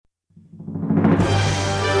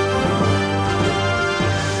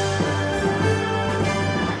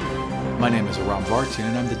is Aram Vartian,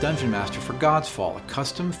 and I'm the Dungeon Master for Godsfall, a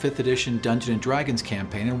custom 5th edition Dungeons & Dragons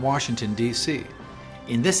campaign in Washington, D.C.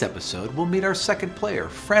 In this episode, we'll meet our second player,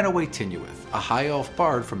 Franaway Tinuith, a High Elf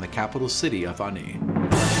bard from the capital city of Ani.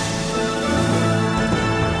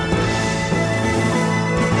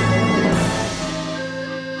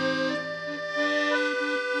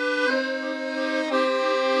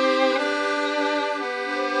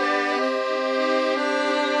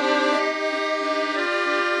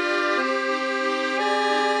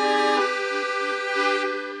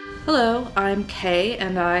 Hello, I'm Kay,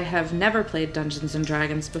 and I have never played Dungeons &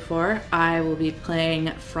 Dragons before. I will be playing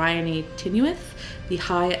Franaway Tinuith, the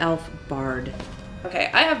High Elf Bard. Okay,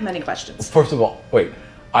 I have many questions. First of all, wait.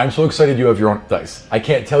 I'm so excited you have your own dice. I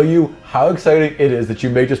can't tell you how exciting it is that you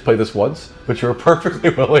may just play this once, but you're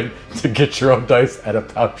perfectly willing to get your own dice and a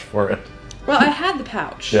pouch for it. Well, I had the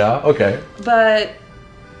pouch. Yeah? Okay. But,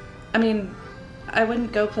 I mean, I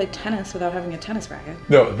wouldn't go play tennis without having a tennis racket.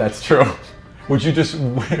 No, that's true. Would you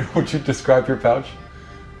describe your pouch?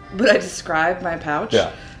 Would I describe my pouch?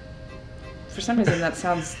 Yeah. For some reason that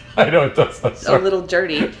sounds I know it does. I'm a sorry. little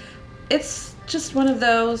dirty. It's just one of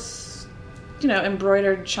those,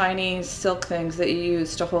 embroidered shiny silk things that you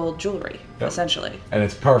use to hold jewelry, essentially. And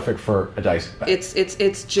it's perfect for a dice bag.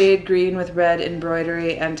 It's jade green with red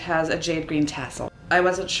embroidery and has a jade green tassel. I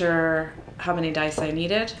wasn't sure how many dice I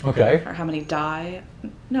needed. Okay. Or how many die.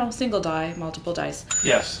 No, single die, multiple dice.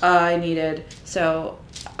 Yes. I needed, so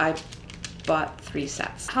I bought 3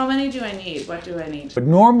 sets. How many do I need? What do I need? But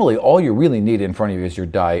normally, all you really need in front of you is your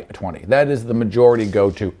die 20. That is the majority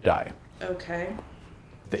go-to die. Okay.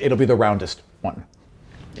 It'll be the roundest one.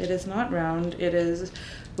 It is not round. It is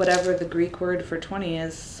whatever the Greek word for 20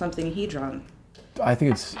 is, something hedron. I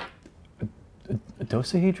think it's a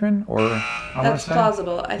dodecahedron, or That's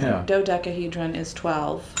plausible. I think dodecahedron is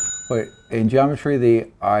 12. Wait, in geometry, the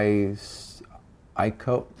icosahedron.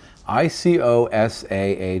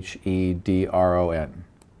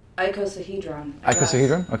 Icosahedron.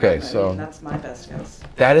 Icosahedron? Okay, so that's my best guess.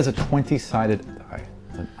 that is a 20-sided die.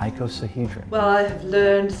 It's an icosahedron. Well, I have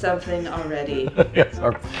learned something already. Yes,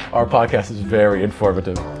 our podcast is very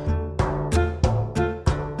informative.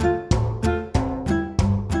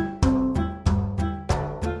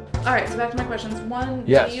 All right, so back to my questions. One,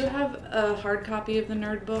 Yes. Do you have a hard copy of the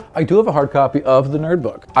nerd book? I do have a hard copy of the Nerd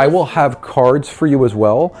Book. I will have cards for you as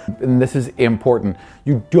well, and this is important.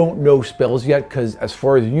 You don't know spells yet, because as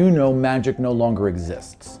far as you know, magic no longer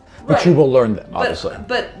exists. But Right. you will learn them, obviously.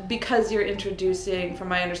 But because you're introducing, from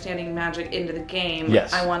my understanding, magic into the game,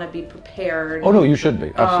 Yes. I want to be prepared. Oh no, you should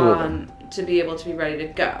be, absolutely. To be able to be ready to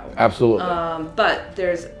go. Absolutely. But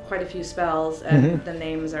there's quite a few spells, and the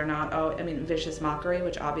names are not. Vicious Mockery,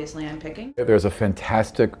 which obviously I'm picking. There's a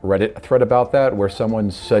fantastic Reddit thread about that where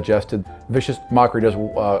someone suggested Vicious Mockery does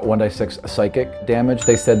 1d6 psychic damage.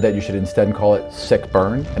 They said that you should instead call it Sick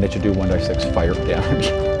Burn, and it should do 1d6 fire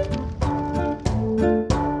damage.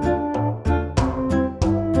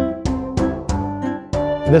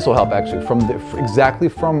 This will help actually. Exactly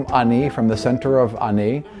from Ani, from the center of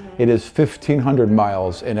Ani, it is 1,500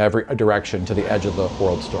 miles in every direction to the edge of the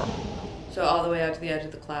world storm. So all the way out to the edge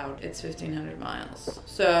of the cloud, it's 1,500 miles.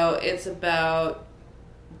 So it's about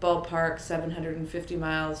ballpark 750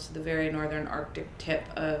 miles to the very northern Arctic tip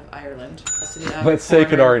of Ireland. Let's say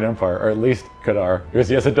Kadarian Empire, or at least Kadar. Because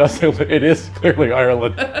yes, it does. It is clearly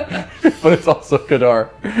Ireland, but it's also Kadar.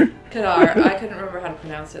 Kadar. I couldn't remember how to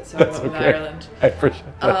pronounce it, so I went with Ireland. I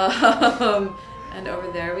appreciate that. And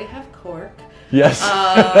over there we have Cork. Yes.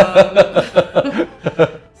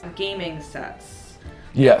 Gaming sets.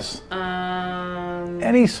 Yes.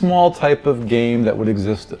 Any small type of game that would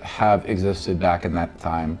have existed back in that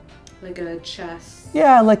time. Like a chess.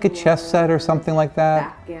 Yeah, like a chess set or something like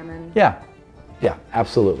that. Backgammon. Yeah,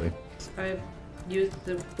 absolutely. I've used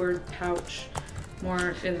the word pouch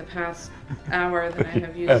more in the past hour than I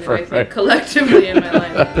have used Ever, it, I think, right. collectively in my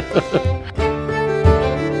life.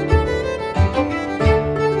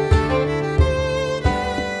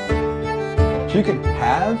 So you can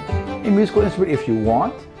have a musical instrument if you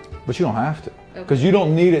want, but you don't have to. Because you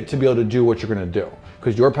don't need it to be able to do what you're going to do.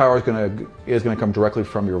 Because your power is going to come directly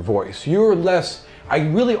from your voice. I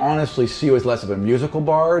really honestly see you as less of a musical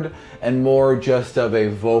bard and more just of a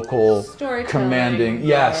vocal commanding.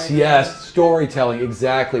 Yes, storytelling,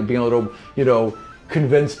 exactly. Being able to,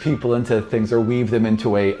 convince people into things or weave them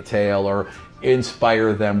into a tale or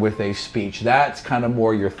inspire them with a speech. That's kind of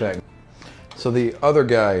more your thing. So the other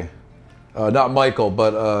guy, not Michael,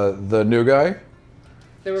 but the new guy.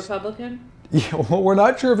 The Republican? Yeah, well, we're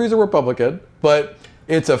not sure if he's a Republican, but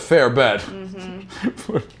it's a fair bet.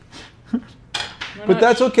 But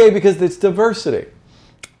that's okay because it's diversity.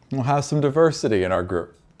 We'll have some diversity in our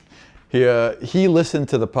group. He listened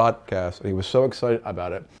to the podcast. And he was so excited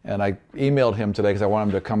about it. And I emailed him today because I want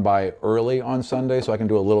him to come by early on Sunday so I can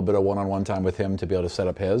do a little bit of one-on-one time with him to be able to set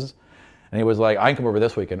up his. And he was like, I can come over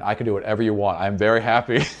this weekend. I can do whatever you want. I'm very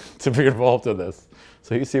happy to be involved in this.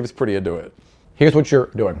 So he seems pretty into it. Here's what you're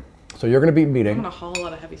doing. So you're going to be meeting. I'm going to haul a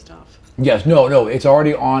lot of heavy stuff. Yes, no, it's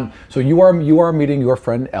already on. So you are meeting your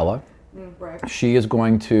friend Ella. Right. She is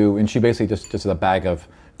going to, and she basically just has a bag of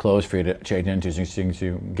clothes for you to change into so you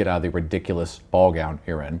can get out of the ridiculous ball gown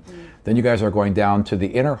you're in. Then you guys are going down to the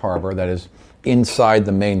inner harbor that is inside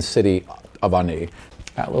the main city of Ani.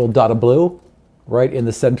 That little dot of blue right in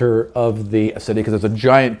the center of the city because there's a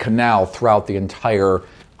giant canal throughout the entire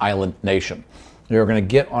island nation. You're going to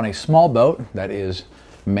get on a small boat that is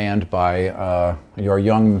manned by your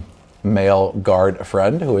young male guard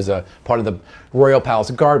friend who is a part of the Royal Palace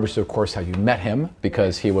Guard, which is of course how you met him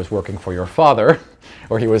because he was working for your father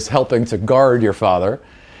or he was helping to guard your father.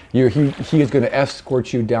 He is going to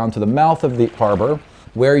escort you down to the mouth of the harbor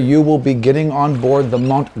where you will be getting on board the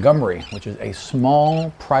Montgomery, which is a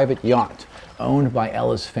small private yacht owned by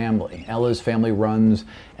Ella's family. Ella's family runs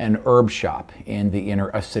an herb shop in the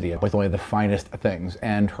inner city with only the finest things,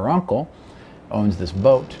 and her uncle owns this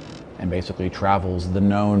boat and basically travels the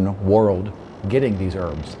known world getting these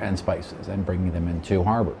herbs and spices and bringing them into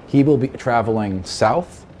harbor. He will be traveling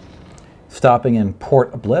south, stopping in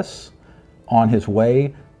Port Bliss on his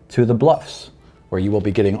way to the Bluffs, where you will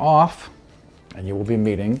be getting off and you will be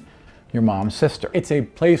meeting your mom's sister. It's a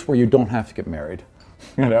place where you don't have to get married,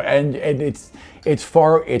 and it's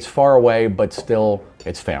far away, but still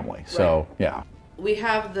it's family. So yeah. We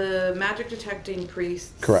have the magic detecting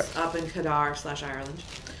priests Correct. Up in Kadar/Ireland.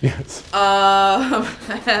 Yes.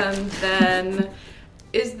 And then,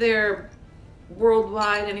 is there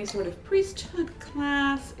worldwide any sort of priesthood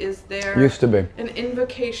class? Is there Used to be an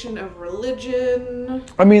invocation of religion?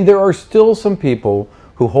 I mean, there are still some people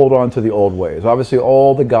who hold on to the old ways. Obviously,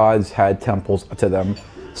 all the gods had temples to them.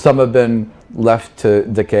 Some have been left to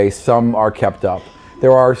decay. Some are kept up.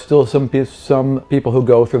 There are still some people who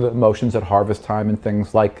go through the motions at harvest time and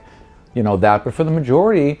things like, that. But for the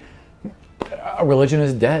majority, religion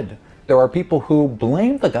is dead. There are people who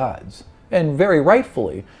blame the gods, and very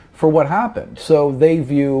rightfully, for what happened. So they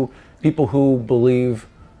view people who believe,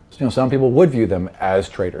 some people would view them as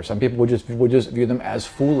traitors. Some people would just view them as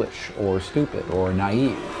foolish or stupid or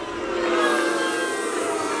naive.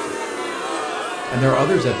 And there are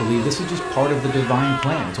others that believe this is just part of the divine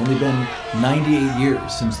plan. It's only been 98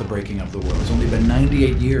 years since the breaking of the world. It's only been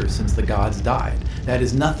 98 years since the gods died. That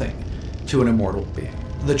is nothing to an immortal being.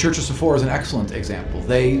 The Church of Sephora is an excellent example.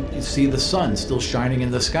 They see the sun still shining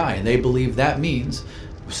in the sky, and they believe that means,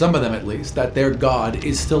 some of them at least, that their God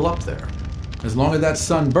is still up there. As long as that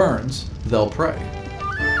sun burns, they'll pray.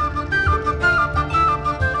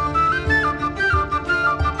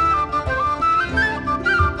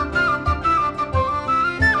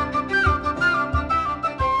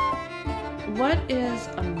 What is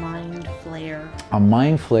a mind flayer? A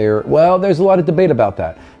mind flayer, well, there's a lot of debate about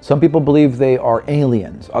that. Some people believe they are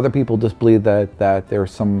aliens. Other people just believe that they're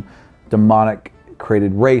some demonic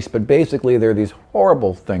created race, but basically they're these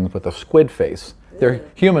horrible things with a squid face. They're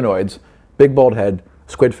humanoids, big bald head,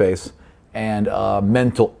 squid face, and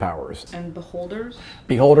mental powers. And beholders?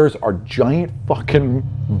 Beholders are giant fucking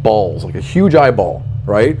balls, like a huge eyeball,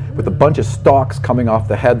 right? With a bunch of stalks coming off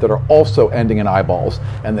the head that are also ending in eyeballs.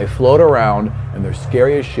 And they float around, and they're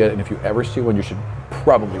scary as shit, and if you ever see one, you should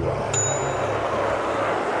probably run.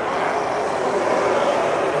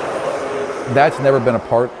 That's never been a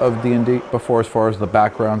part of D&D before as far as the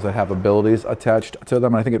backgrounds that have abilities attached to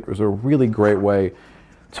them. And I think it was a really great way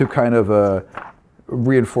to kind of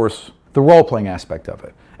reinforce the role-playing aspect of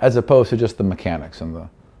it, as opposed to just the mechanics and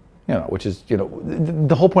which is,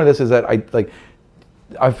 the whole point of this is that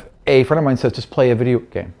a friend of mine says, just play a video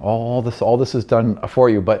game. All this is done for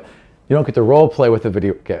you, but you don't get to role play with a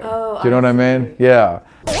video game. Oh, do you know what I mean? Yeah.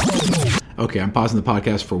 Okay, I'm pausing the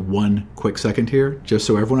podcast for one quick second here, just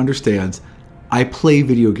so everyone understands. I play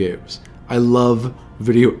video games. I love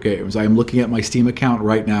video games. I am looking at my Steam account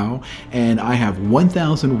right now, and I have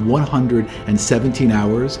 1,117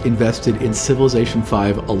 hours invested in Civilization V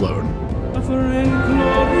alone.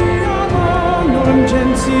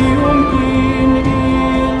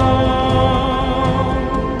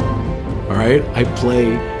 All right, I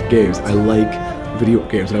play games. I like video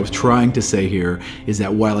games. What I was trying to say here is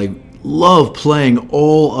that while I love playing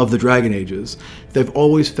all of the Dragon Ages, they've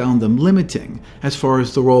always found them limiting as far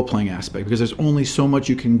as the role-playing aspect, because there's only so much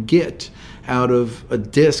you can get out of a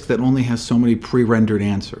disc that only has so many pre-rendered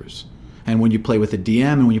answers. And when you play with a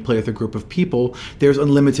DM and when you play with a group of people, there's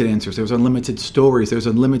unlimited answers, there's unlimited stories, there's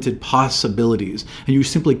unlimited possibilities. And you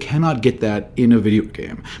simply cannot get that in a video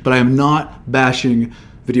game. But I am not bashing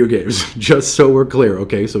video games, just so we're clear,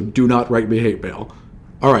 okay? So do not write me hate mail.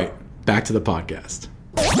 All right, back to the podcast.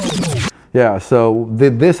 Yeah, so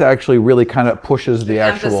this actually really kind of pushes the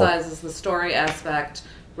actual... emphasizes the story aspect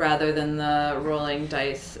rather than the rolling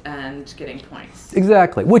dice and getting points.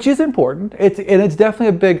 Exactly, which is important. It's definitely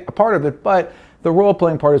a big part of it, but the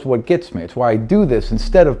role-playing part is what gets me. It's why I do this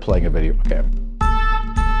instead of playing a video game.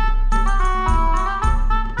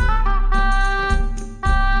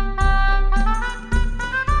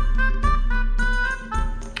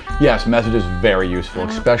 Yes, message is very useful,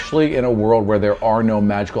 especially in a world where there are no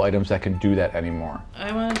magical items that can do that anymore.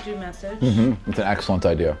 I want to do message. It's an excellent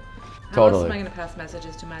idea. How else Totally. am I going to pass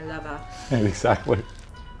messages to my lover? Exactly.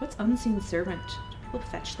 What's unseen servant? Do people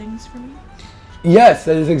fetch things for me? Yes,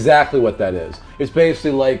 that is exactly what that is. It's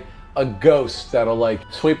basically like a ghost that'll like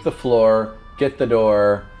sweep the floor, get the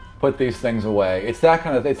door, put these things away. It's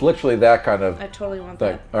literally that kind of I totally want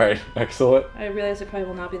thing. that. All right, excellent. I realize it probably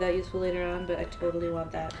will not be that useful later on, but I totally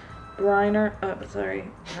want that. Minor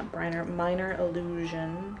illusion.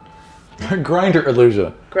 Grinder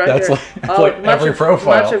illusion. Grinder. That's like every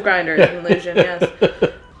profile. Much of Grinder illusion, yes.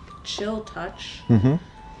 Chill touch.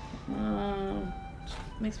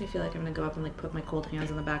 Makes me feel like I'm gonna go up and like put my cold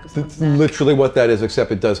hands on the back of someone's That's neck. literally what that is,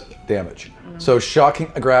 except it does damage. So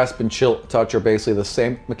shocking grasp and chill touch are basically the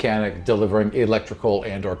same mechanic, delivering electrical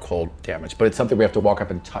and or cold damage. But it's something we have to walk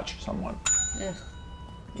up and touch someone. Ugh.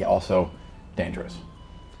 Yeah, also dangerous.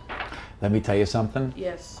 Let me tell you something.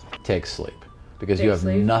 Yes. Take sleep. Because Take you have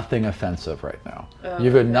sleep? nothing offensive right now.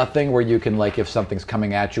 You've got nothing where you can, like, if something's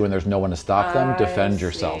coming at you and there's no one to stop them, defend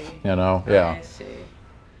yourself. see. You know? Yeah. I see.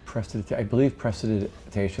 I believe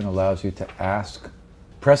prestidigitation allows you to ask.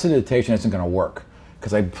 Prestidigitation isn't going to work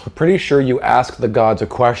because I'm pretty sure you ask the gods a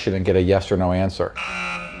question and get a yes or no answer.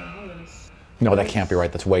 No, that can't be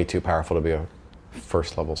right. That's way too powerful to be a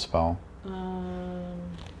first level spell.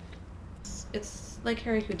 It's like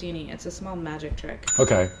Harry Houdini. It's a small magic trick.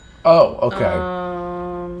 Okay. Oh,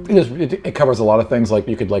 okay. It covers a lot of things. Like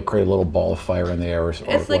you could like create a little ball of fire in the air or It's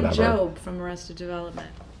like whatever. Job from Arrested Development.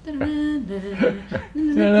 So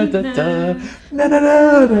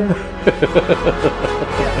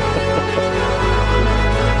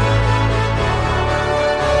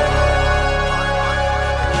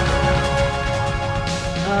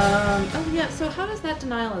how does that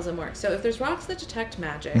denialism work? So if there's rocks that detect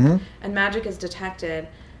magic, and magic is detected...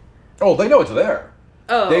 Oh, they know it's there.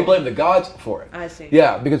 Oh. They blame the gods for it. I see.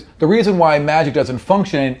 Yeah, because the reason why magic doesn't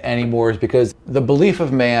function anymore is because the belief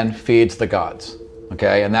of man feeds the gods.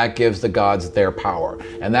 Okay, and that gives the gods their power.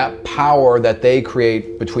 And that power that they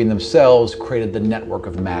create between themselves created the network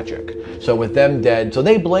of magic. So with them dead, so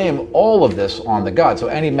they blame all of this on the gods. So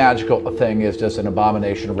any magical thing is just an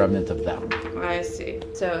abomination, a remnant of them. I see.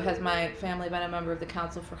 So has my family been a member of the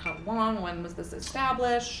council for how long? When was this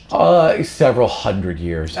established? Several hundred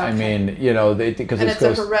years. Okay. I mean, you know, because And this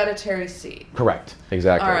it's goes... a hereditary seat. Correct,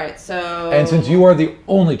 exactly. All right, so... And since you are the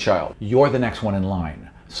only child, you're the next one in line.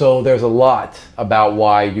 So there's a lot about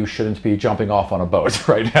why you shouldn't be jumping off on a boat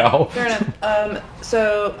right now. Fair enough.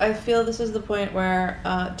 So I feel this is the point where,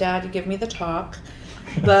 Dad, you give me the talk.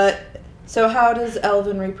 But, so how does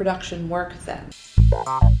elven reproduction work then?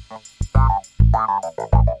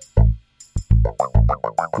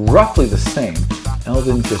 Roughly the same.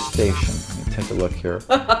 Elven gestation. Let me take a look here.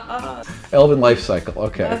 Elven life cycle.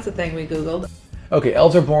 Okay. That's the thing we Googled. Okay,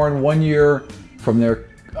 elves are born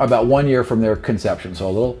about 1 year from their conception, so a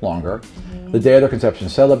little longer. The day of their conception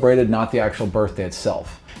is celebrated, not the actual birthday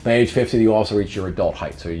itself. By age 50, you also reach your adult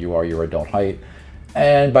height, so you are your adult height.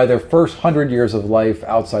 And by their first 100 years of life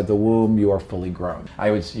outside the womb, you are fully grown.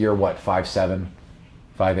 You're what, 5'7",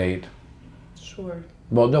 5'8"? Sure.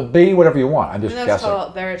 Well, no, be whatever you want. I'm just That's guessing.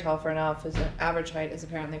 tall, very tall for an elf. His average height is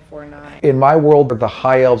apparently 4'9". In my world, the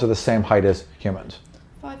high elves are the same height as humans.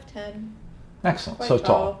 5'10". Excellent. Quite so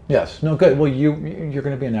tall. Yes. No, good. Well, you're going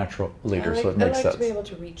to be a natural leader, so it makes I like sense. to be able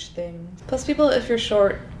to reach things. Plus, people, if you're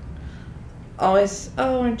short, always,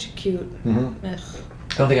 oh, aren't you cute? Ugh. I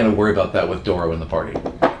don't think I have to worry about that with Doro in the party.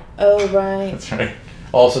 Oh, right. That's right.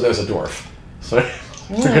 Also, there's a dwarf, so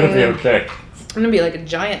you're going to be okay. I'm going to be like a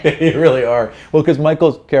giant. You really are. Well, because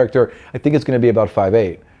Michael's character, I think it's going to be about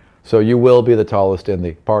 5'8". So you will be the tallest in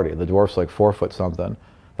the party. The dwarf's like 4 foot something.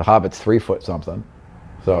 The hobbit's 3 foot something.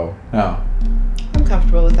 So, yeah. I'm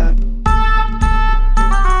comfortable with that.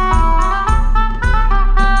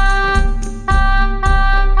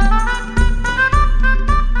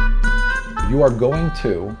 You are going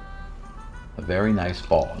to a very nice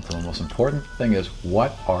ball. And so the most important thing is,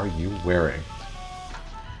 what are you wearing?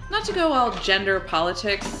 Not to go all gender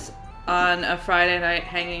politics on a Friday night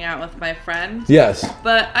hanging out with my friends. Yes.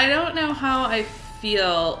 But I don't know how I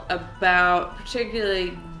feel about,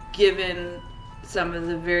 particularly given some of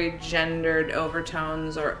the very gendered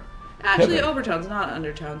overtones, or actually overtones, not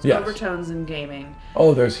undertones, yes. overtones in gaming.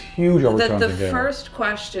 Oh, there's huge overtones That in the gaming. first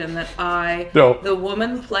question that the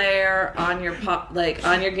woman player on your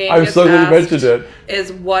on your game, I'm so glad you mentioned it,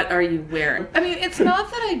 is what are you wearing? I mean, it's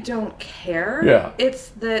not that I don't care. Yeah. It's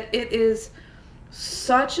that it is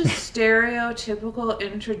such a stereotypical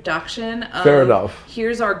introduction of, fair enough.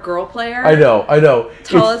 Here's our girl player. I know.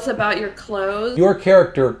 Tell us about your clothes. Your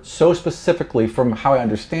character, so specifically from how I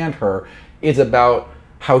understand her, is about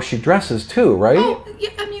how she dresses too, right? Oh, yeah,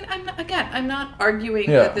 I mean, I'm not arguing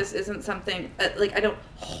that this isn't something, I don't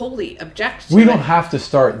wholly object to We it. don't have to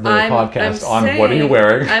start the podcast on what are you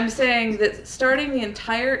wearing. I'm saying that starting the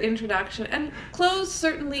entire introduction, and clothes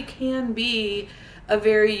certainly can be a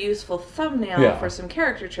very useful thumbnail for some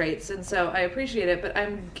character traits, and so I appreciate it, but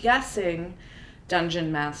I'm guessing,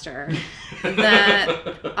 Dungeon Master, that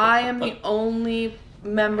I am the only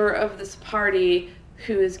member of this party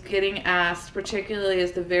who is getting asked, particularly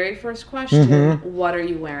as the very first question, what are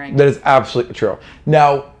you wearing? That is absolutely true.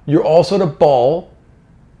 Now, you're also at a ball,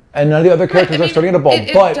 and none of the other characters are starting at a ball,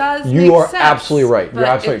 but you are absolutely right. You're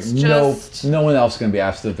absolutely right. No one else is going to be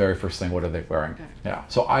asked the very first thing, what are they wearing? Okay. Yeah.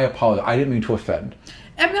 So I apologize. I didn't mean to offend.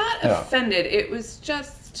 I'm not offended. It was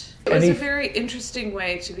just... It was a very interesting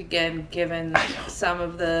way to begin, given some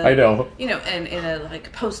of the... I know. You know, in a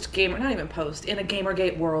post-gamer... Not even post. In a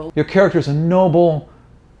Gamergate world. Your character's a noble...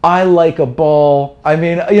 I like a ball. I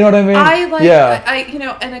mean, you know what I mean?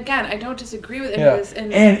 And again, I don't disagree with any of this.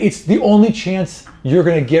 And it's the only chance you're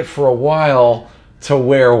going to get for a while to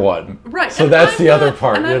wear one. Right. So that's the other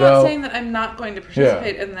part, and I'm not saying that I'm not going to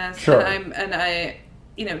participate in this. Sure. And I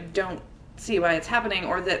don't see why it's happening,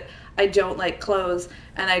 or that I don't like clothes,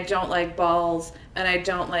 and I don't like balls, and I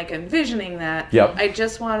don't like envisioning that. Yep. I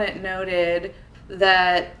just want it noted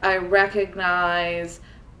that I recognize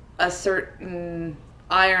a certain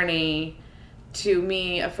irony to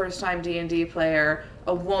me, a first-time D&D player,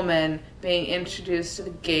 a woman being introduced to the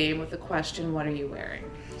game with the question, what are you wearing?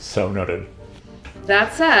 So noted.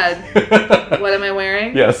 That said, what am I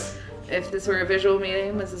wearing? Yes. If this were a visual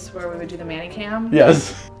medium, is this where we would do the Manicam?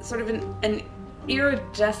 Yes. Sort of an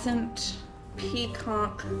iridescent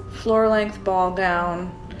peacock floor-length ball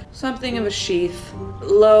gown, something of a sheath,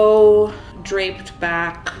 low draped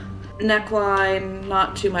back, neckline,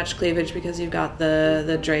 not too much cleavage because you've got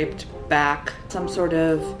the draped back, some sort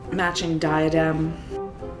of matching diadem,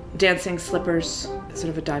 dancing slippers, sort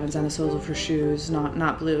of a diamonds on the soles of her shoes,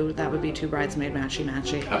 not blue, that would be too bridesmaid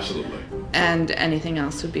matchy. Absolutely. And anything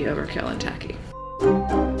else would be overkill and tacky.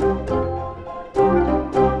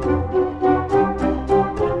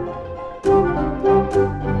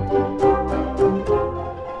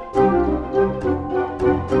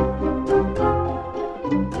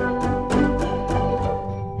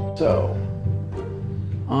 So,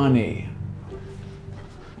 Ani.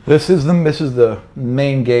 This is the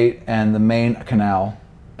main gate and the main canal,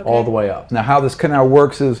 all the way up. Now, how this canal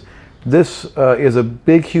works is this is a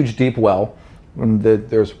big, huge, deep well. And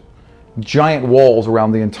there's giant walls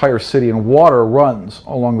around the entire city, and water runs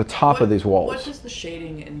along the top of these walls. What does the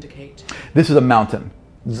shading indicate? This is a mountain.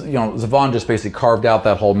 Zavon just basically carved out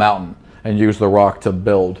that whole mountain and used the rock to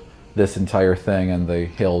build this entire thing, and the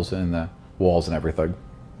hills and the walls and everything.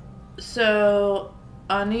 So,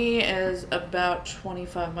 Ani is about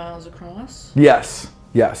 25 miles across? Yes.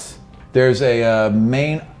 There's a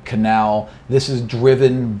main canal. This is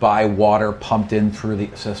driven by water pumped in through the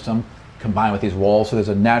system, combined with these walls. So there's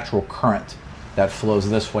a natural current that flows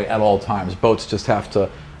this way at all times. Boats just have to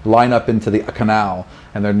line up into the canal,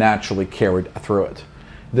 and they're naturally carried through it.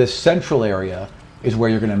 This central area is where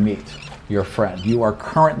you're going to meet your friend. You are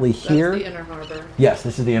currently here. That's the Inner Harbor. Yes,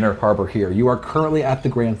 this is the Inner Harbor here. You are currently at the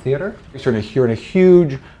Grand Theater. You're in a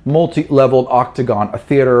huge, multi-leveled octagon, a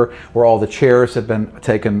theater where all the chairs have been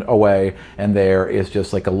taken away, and there is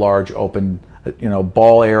just like a large open,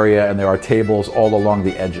 ball area, and there are tables all along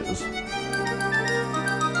the edges.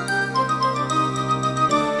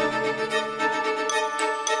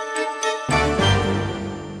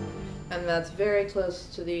 That's very close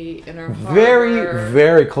to the Inner Harbor. Very,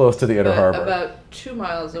 very close to the Inner Harbor. About 2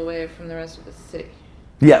 miles away from the rest of the city.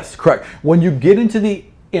 Yes, correct. When you get into the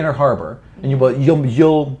Inner Harbor, and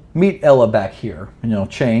you'll meet Ella back here, and you'll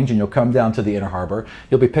change, and you'll come down to the Inner Harbor.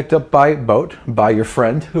 You'll be picked up by boat by your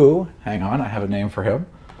friend who, hang on, I have a name for him.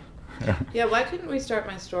 Yeah, why couldn't we start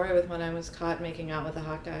my story with when I was caught making out with a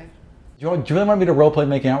hot guy? Do you really want me to roleplay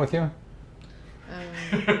making out with you?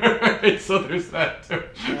 So there's that too.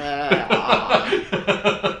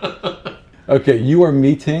 Okay, you are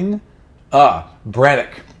meeting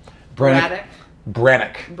Brannick. Braddock.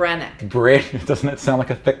 Brannick. Doesn't that sound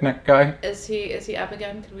like a thick neck guy? Is he up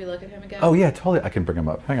again? Can we look at him again? Oh yeah, totally. I can bring him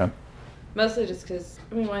up. Hang on. Mostly just because,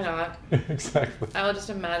 I mean, why not? Exactly. I will just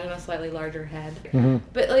imagine a slightly larger head. Mm-hmm.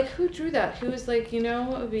 But, like, who drew that? Who was like, you know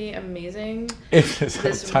what would be amazing? It's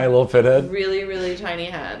this tiny little fit head. Really, really tiny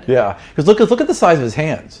head. Yeah, because look at the size of his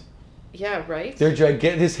hands. Yeah, right? They're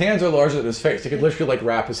gigantic. His hands are larger than his face. He could literally like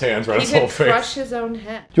wrap his hands around his whole face. He could crush his own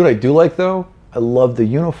head. Do you know what I do like though? I love the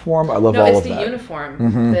uniform. I love all of that. No, it's the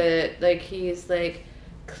uniform. Like he's like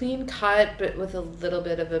clean cut, but with a little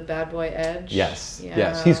bit of a bad boy edge. Yes, Yeah.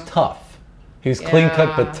 yes. He's tough. He's clean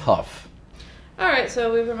cut but tough. All right,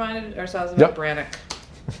 so we've reminded ourselves about Brannick.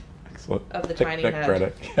 Excellent. Of the tiny head.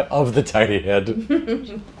 Brannick. Of the tiny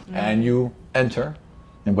head. And you enter,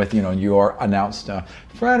 and with you are announced.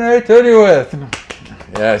 Franny Tinywith.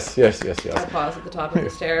 Yes. I pause at the top of the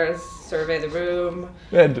stairs, survey the room.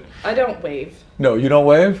 And I don't wave. no, you don't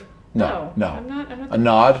wave. No. No. I'm not. A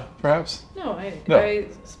nod, perhaps. No, I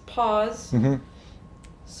pause,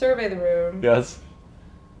 survey the room, Yes.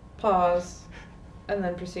 pause, and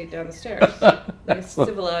then proceed down the stairs like a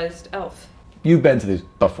civilized elf. You've been to these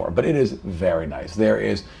before, but it is very nice. There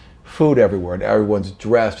is food everywhere, and everyone's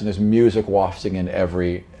dressed, and there's music wafting in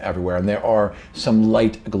everywhere. And there are some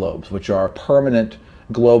light globes, which are permanent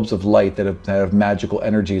globes of light that have magical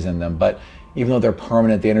energies in them. But even though they're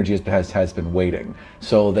permanent, the energy has been waiting.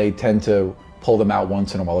 So they tend to pull them out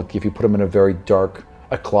once in a while. Like if you put them in a very dark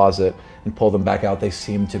closet and pull them back out, they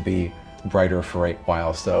seem to be brighter for a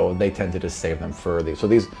while. So they tend to just save them for these. So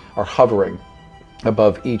these are hovering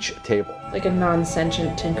above each table. Like a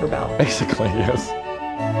non-sentient Tinkerbell. Basically, yes.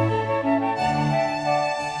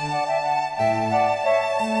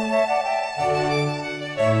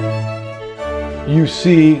 You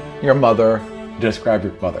see your mother. Describe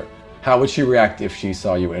your mother. How would she react if she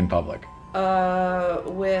saw you in public?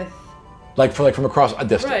 With From across a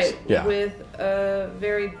distance. right, Yeah. with a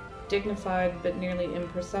very dignified but nearly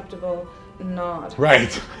imperceptible nod.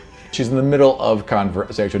 Right. She's in the middle of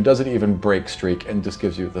conversation, doesn't even break streak, and just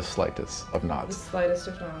gives you the slightest of The nods. slightest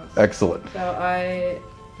of nods. Excellent. So I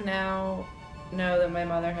now know that my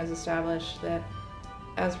mother has established that,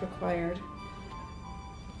 as required,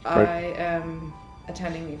 Right. I am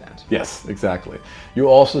attending the event. Yes, exactly. You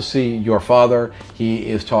also see your father. He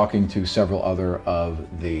is talking to several other of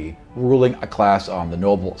the ruling class on the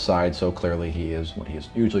noble side, so clearly he is what he is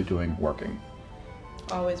usually doing, working.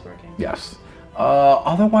 Always working. Yes.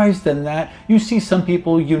 Otherwise than that, you see some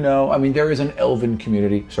people I mean, there is an elven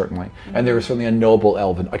community, certainly, and there is certainly a noble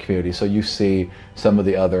elven community, so you see some of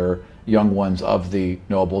the other young ones of the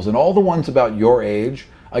nobles, and all the ones about your age,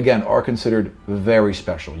 again, are considered very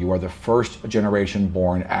special. You are the first generation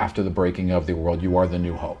born after the breaking of the world. You are the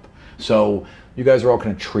new hope. So you guys are all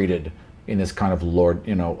kind of treated in this kind of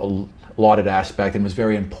lauded aspect, and it was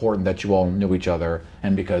very important that you all knew each other,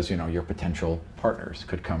 and because your potential partners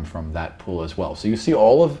could come from that pool as well. So you see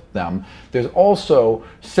all of them. There's also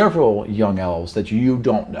several young elves that you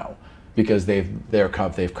don't know because they've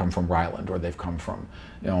come from Ryland, or they've come from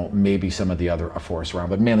maybe some of the other forests around,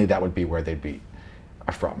 but mainly that would be where they'd be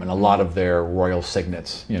from, and a lot of their royal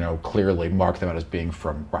signets clearly mark them out as being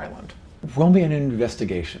from Ryland. Roll me an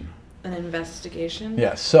investigation. An investigation?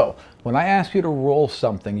 Yes, so when I ask you to roll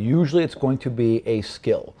something, usually it's going to be a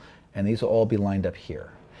skill, and these will all be lined up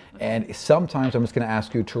here. And sometimes I'm just going to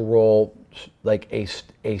ask you to roll like a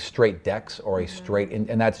straight dex or a straight,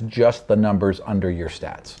 and that's just the numbers under your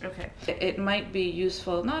stats. Okay. It might be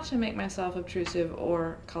useful not to make myself obtrusive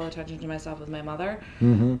or call attention to myself with my mother,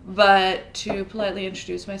 but to politely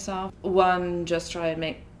introduce myself. One, just try and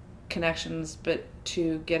make connections, but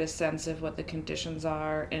to get a sense of what the conditions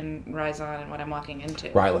are in Ryzon and what I'm walking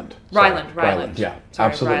into. Ryland. Yeah, Sorry,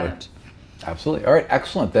 absolutely. Ryland. Absolutely. All right,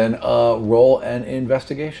 excellent. Then roll an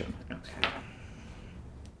investigation.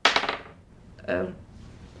 Okay.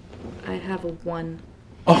 I have a 1.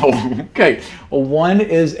 Oh, okay. Well, 1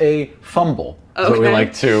 is a fumble. That's what we Okay.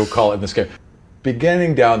 like to call it in this game.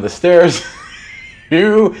 Beginning down the stairs,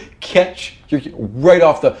 you catch right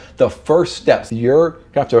off the first steps. You're going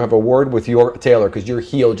to have to have a word with your tailor because your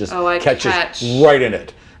heel just catches right in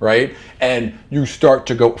it, right? And you start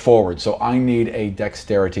to go forward. So I need a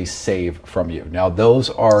dexterity save from you. Now those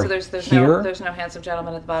are So there's here. there's no handsome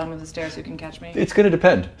gentleman at the bottom of the stairs who can catch me. It's going to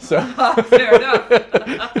depend. So Fair enough.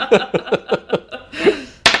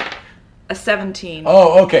 A 17.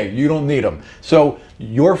 Oh, okay. You don't need them. So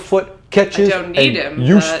your foot catches. I don't need and him,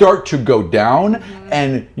 you but- start to go down,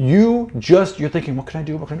 and you're thinking, what can I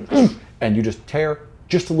do? What can I do? And you just tear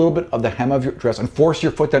just a little bit of the hem of your dress and force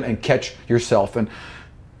your foot down and catch yourself and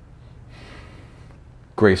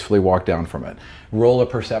gracefully walk down from it. Roll a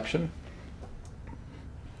perception.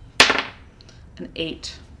 An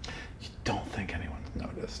 8. You don't think anyone's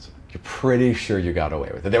noticed. You're pretty sure you got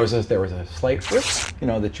away with it. There was a slight whip,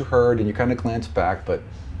 that you heard, and you kind of glanced back, but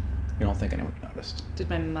you don't think anyone noticed. Did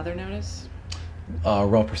my mother notice?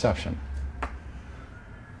 Roll perception.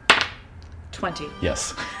 20.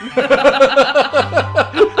 Yes.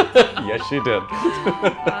 Yes, she did. All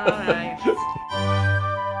right.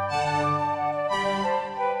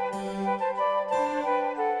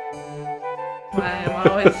 I am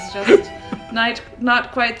always just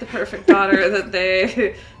not quite the perfect daughter that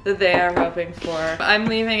they are hoping for. I'm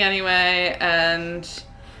leaving anyway, and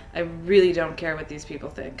I really don't care what these people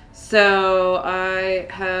think. So I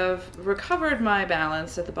have recovered my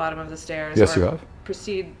balance at the bottom of the stairs. Yes, you have.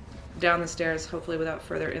 Proceed down the stairs, hopefully without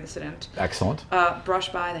further incident. Excellent. Brush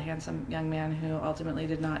by the handsome young man who ultimately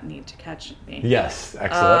did not need to catch me. Yes,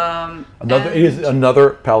 excellent. And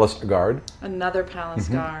Another palace guard. another palace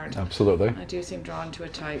guard. Absolutely. I do seem drawn to a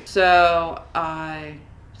type. So I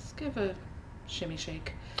just give a shimmy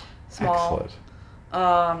shake. Small.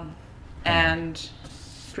 Excellent. And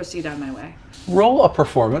proceed on my way. Roll a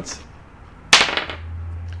performance.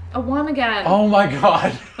 A 1 again. Oh my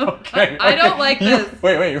God. Okay. I don't like this.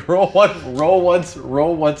 Wait. Roll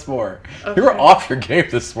once more. Okay. You're off your game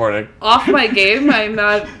this morning. Off my game. I'm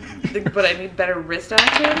not, but I need better wrist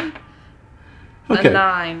action. Okay. A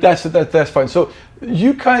 9. That's fine. So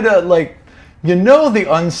you kind of the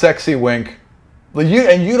unsexy wink.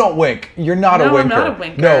 You don't wink. You're not a No, winker. I'm not a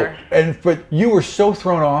winker. No. But you were so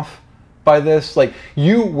thrown off by this,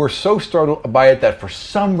 you were so startled by it that for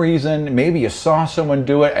some reason, maybe you saw someone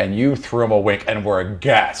do it and you threw him a wink and were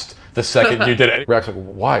aghast the second you did it. Rex like,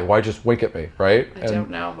 why? Why just wink at me, right? I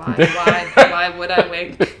don't know why. Why would I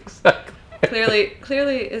wink? Exactly.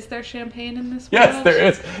 Clearly, is there champagne in this world? Yes, there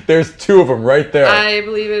is. There's 2 of them right there. I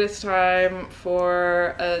believe it is time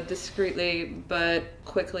for a discreetly but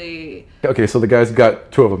quickly. Okay, so the guy's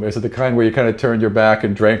got 2 of them. Is it the kind where you kind of turned your back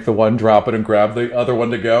and drank the one, drop it, and grab the other one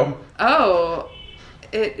to go? Oh,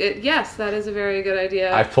 yes, that is a very good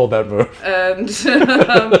idea. I pulled that move. And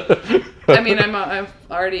I've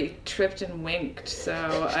already tripped and winked,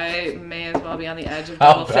 so I may as well be on the edge of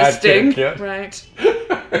double fisting. Right.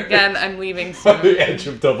 Again, I'm leaving soon. On the edge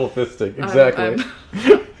of double fisting, exactly.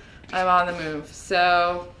 I'm on the move.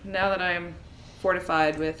 So now that I'm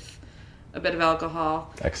fortified with a bit of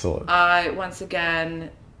alcohol, Excellent. I once again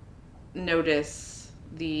notice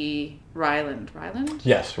the Ryland. Ryland?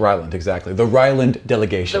 Yes, Ryland, exactly. The Ryland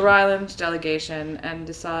delegation. The Ryland delegation, and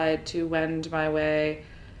decide to wend my way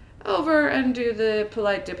over and do the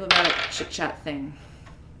polite diplomatic chit-chat thing.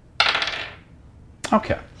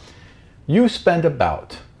 Okay. You spend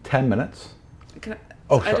about 10 minutes. I sure.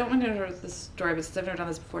 don't want to know this story, but I've never done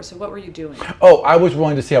this before, so what were you doing? Oh, I was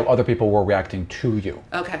willing to see how other people were reacting to you.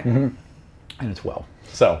 Okay. And it's well.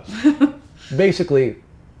 So, basically,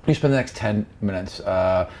 you spend the next 10 minutes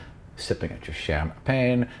sipping at your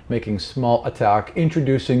champagne, making small talk,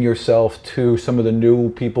 introducing yourself to some of the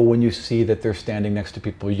new people when you see that they're standing next to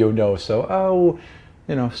people you know. So,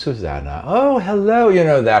 Susanna, oh,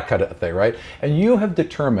 hello, that kind of thing, right? And you have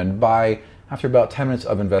determined after about 10 minutes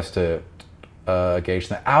of investigation,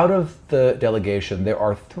 that out of the delegation, there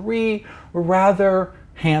are 3 rather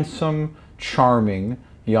handsome, charming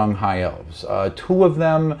young high elves. 2 of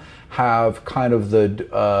them have kind of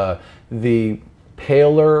the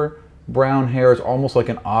paler brown hair. It's almost like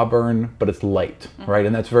an auburn, but it's light, right?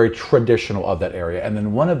 And that's very traditional of that area. And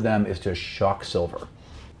then one of them is just shock silver.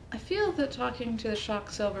 I feel that talking to the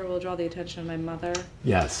shock silver will draw the attention of my mother.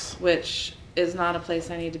 Yes. Which is not a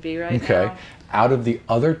place I need to be right now. Okay. Out of the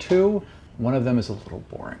other 2, one of them is a little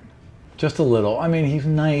boring. Just a little. I mean, he's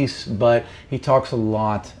nice, but he talks a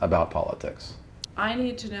lot about politics. I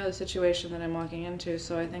need to know the situation that I'm walking into,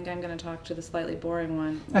 so I think I'm going to talk to the slightly boring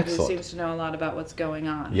one, who Excellent. seems to know a lot about what's going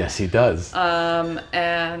on. Yes, he does.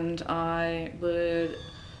 And I would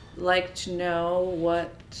like to know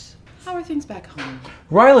how are things back home?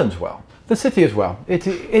 Ryland's well. The city is well. It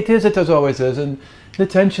as always is, and the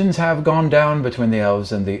tensions have gone down between the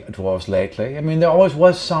elves and the dwarves lately. I mean, there always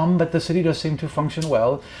was some, but the city does seem to function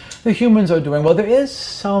well. The humans are doing well. There is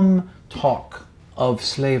some talk of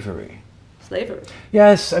slavery. Slavery?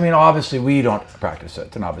 Yes, I mean, obviously we don't practice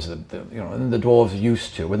it, and obviously, the dwarves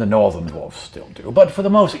used to, and the northern dwarves still do. But for the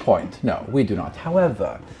most part, no, we do not.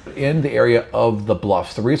 However, in the area of the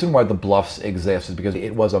Bluffs, the reason why the Bluffs exist is because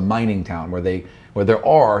it was a mining town where they where there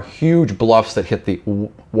are huge bluffs that hit the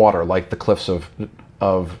water, like the cliffs of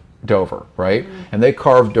Dover, right? And they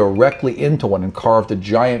carved directly into one and carved a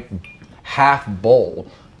giant half bowl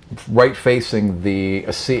right facing the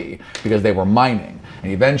sea because they were mining.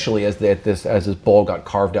 And eventually, as this bowl got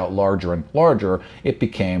carved out larger and larger, it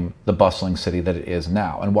became the bustling city that it is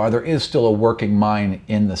now. And while there is still a working mine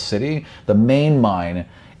in the city, the main mine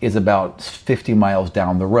is about 50 miles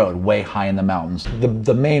down the road, way high in the mountains.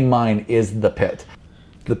 The main mine is the pit.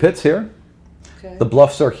 The pit's here. Okay. The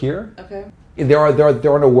bluffs are here. Okay. There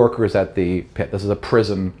are no workers at the pit. This is a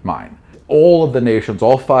prison mine. All of the nations,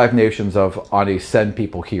 all 5 nations of Ani send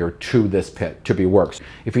people here to this pit to be worked.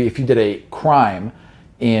 If you did a crime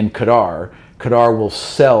in Kadar will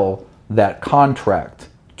sell that contract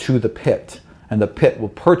to the pit, and the pit will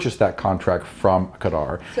purchase that contract from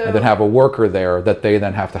Kadar, and then have a worker there that they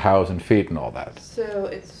then have to house and feed and all that. So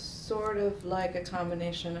it's sort of like a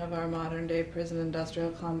combination of our modern day prison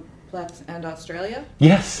industrial complex and Australia?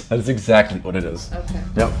 Yes, that is exactly what it is. Okay.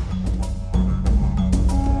 Yep.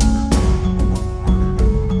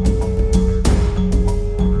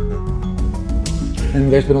 And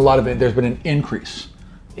there's been an increase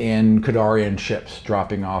in Kadarian ships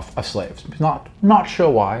dropping off slaves. Not sure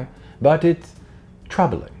why, but it's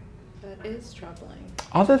troubling. That is troubling.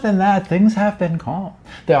 Other than that, things have been calm.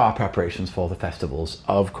 There are preparations for the festivals,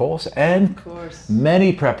 of course, and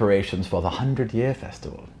many preparations for the 100-year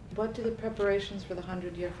festival. What do the preparations for the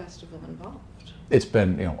 100-year festival involve? It's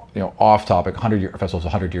been, off topic. 100-year festival is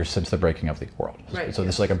 100 years since the breaking of the world. Right. So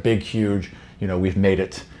this is like a big, huge, we've made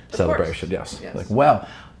it celebration. Yes. Yes. Well,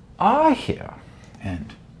 I hear,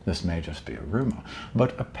 and this may just be a rumor,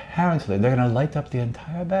 but apparently they're going to light up the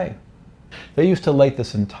entire bay. They used to light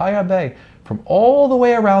this entire bay from all the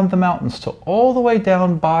way around the mountains to all the way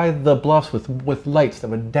down by the bluffs with lights that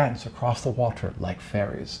would dance across the water like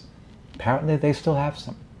fairies. Apparently they still have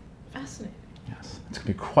some. Fascinating. Yes, it's going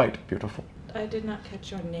to be quite beautiful. I did not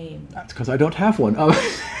catch your name. That's because I don't have one. One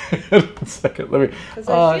second, let me. Because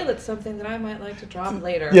I feel it's something that I might like to drop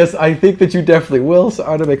later. Yes, I think that you definitely will. So I'm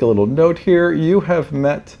going to make a little note here. You have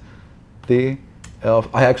met the elf.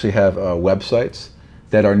 I actually have websites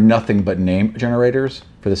that are nothing but name generators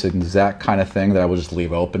for this exact kind of thing that I will just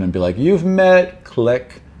leave open and be like, you've met,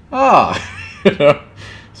 click. So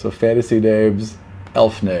fantasy names,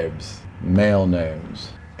 elf names, male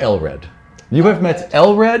names. Elred. You have met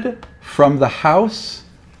Elred from the house.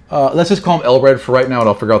 Let's just call him Elred for right now, and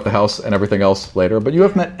I'll figure out the house and everything else later. But you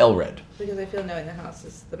have met Elred. Because I feel knowing the house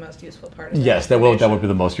is the most useful part. Yes, that would be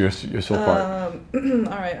the most useful part. All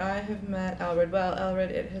right, I have met Elred. Well, Elred,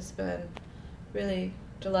 it has been really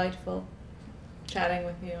delightful chatting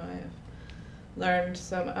with you. I have learned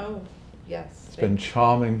some. Oh, yes. It's been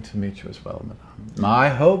charming to meet you as well, madame. My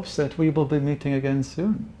hopes that we will be meeting again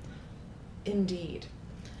soon. Indeed.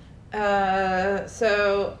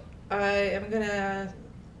 So I am gonna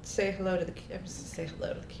say hello to the. I'm just gonna say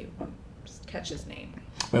hello to the cute one. Just catch his name.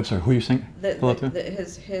 Wait, I'm sorry. Who are you saying hello to?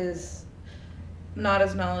 His not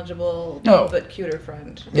as knowledgeable but cuter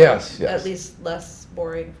friend. Yes. At least less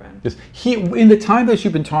boring friend. Yes. In the time that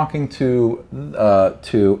you've been talking to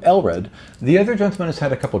Elred, the other gentleman has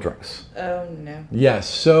had a couple drinks. Oh no. Yes.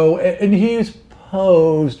 So and he's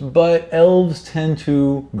posed, but elves tend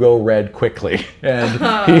to go red quickly, and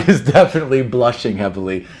he is definitely blushing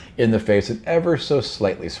heavily in the face and ever so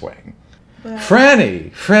slightly swaying. Well,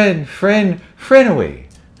 Franny, Frenaway.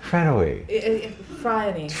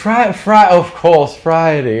 Of course,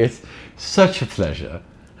 Friday. It's such a pleasure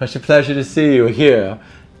to see you here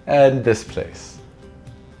and this place,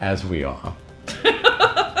 as we are. All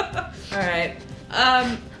right.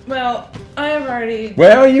 Well, I have already...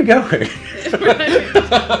 Where are you going?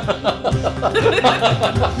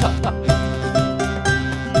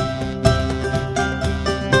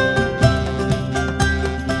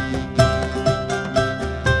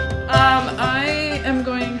 I am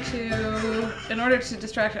going to, in order to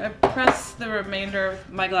distract him, I press the remainder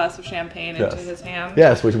of my glass of champagne into his hand.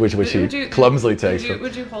 Yes, which he clumsily takes.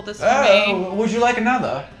 Would you hold this for me? Would you like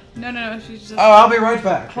another? No. If you just I'll be right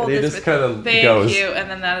back. Hold and he this just kind of thank goes. you, and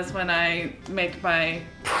then that is when I make my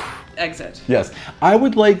exit. Yes, I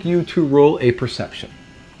would like you to roll a perception.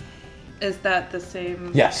 Is that the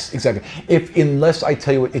same? Yes, exactly. Unless I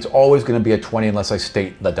tell you, it's always going to be a 20 unless I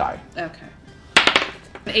state the die. Okay.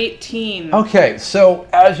 18. Okay, so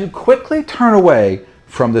as you quickly turn away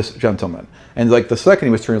from this gentleman, and like the second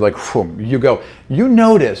he was turning, like, whoom, you go, you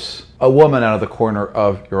notice a woman out of the corner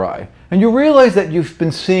of your eye. And you realize that you've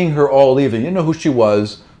been seeing her all evening. You didn't know who she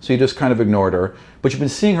was, so you just kind of ignored her. But you've been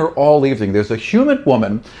seeing her all evening. There's a human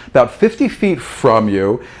woman about 50 feet from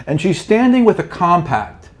you, and she's standing with a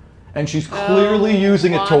compact And she's clearly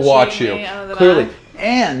using it to watching watch you. me out of the Clearly. back.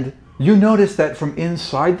 And you notice that from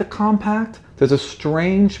inside the compact, there's a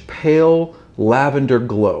strange pale lavender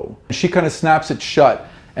glow. She kind of snaps it shut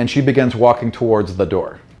and she begins walking towards the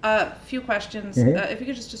door. A few questions. If you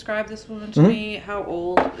could just describe this woman to me, how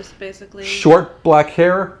old is basically? Short black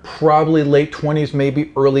hair, probably late 20s,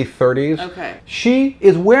 maybe early 30s. Okay. She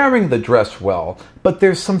is wearing the dress well, but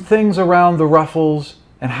there's some things around the ruffles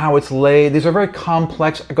and how it's laid. These are very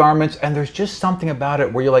complex garments, and there's just something about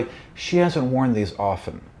it where you're like, she hasn't worn these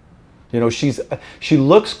often. You know, she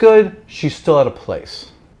looks good, she's still out of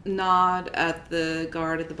place. Nod at the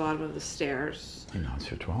guard at the bottom of the stairs. He nods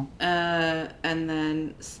here, 12. And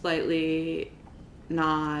then slightly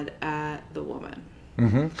nod at the woman.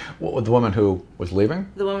 Well, the woman who was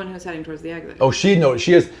leaving? The woman who's heading towards the exit. Oh,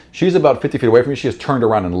 she's about 50 feet away from me. She has turned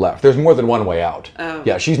around and left. There's more than one way out. Oh.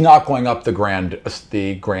 Yeah, she's not going up the grand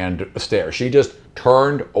stair. She just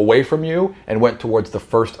turned away from you and went towards the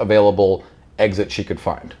first available exit she could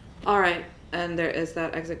find. All right. And is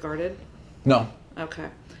that exit guarded? No. Okay.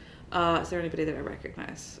 Is there anybody that I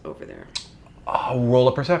recognize over there? Roll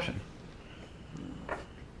a perception.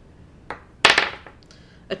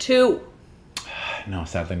 A 2. No,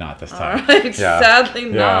 sadly not this time. All right. Sadly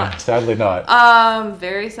not. Yeah, sadly not.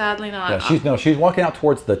 Very sadly not. Yeah, she's walking out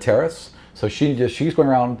towards the terrace, so she's going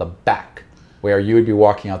around the back, where you would be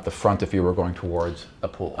walking out the front if you were going towards the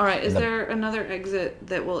pool. All right. Is there another exit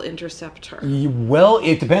that will intercept her? Well,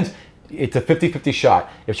 it depends. It's a 50-50 shot.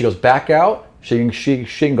 If she goes back out, she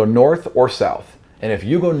can go north or south. And if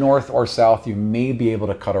you go north or south, you may be able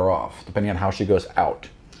to cut her off, depending on how she goes out.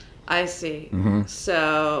 I see.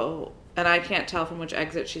 So, and I can't tell from which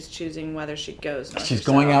exit she's choosing whether she goes north She's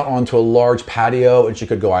or going south. out onto a large patio, and she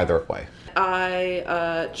could go either way.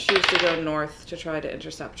 I choose to go north to try to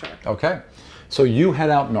intercept her. Okay. So you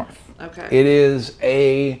head out north. Okay. It is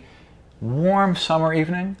a warm summer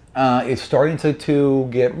evening. It's starting to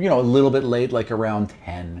get, a little bit late, like around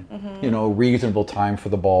 10. Reasonable time for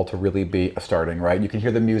the ball to really be starting, right? You can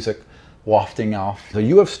hear the music wafting off. So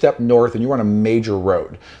you have stepped north and you're on a major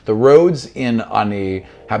road. The roads in Ani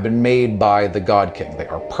have been made by the God King. They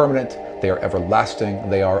are permanent, they are everlasting,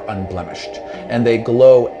 they are unblemished. And they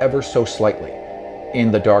glow ever so slightly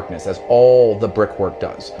in the darkness, as all the brickwork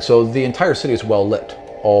does. So the entire city is well lit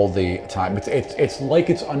all the time. It's like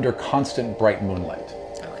it's under constant bright moonlight.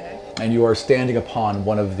 Okay. And you are standing upon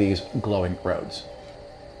one of these glowing roads.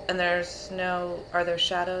 And are there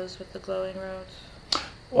shadows with the glowing roads?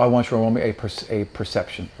 Well, I want you to roll me a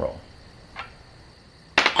perception roll.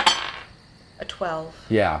 A 12.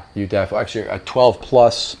 Yeah, you definitely, actually a 12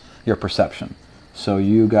 plus your perception. So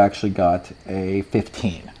you actually got a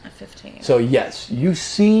 15. A 15. So yes, you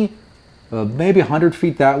see maybe 100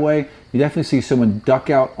 feet that way, you definitely see someone duck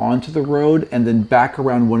out onto the road and then back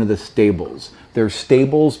around one of the stables. There's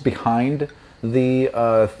stables behind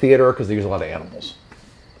the theater because they use a lot of animals.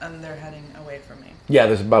 And they're heading away from me. Yeah,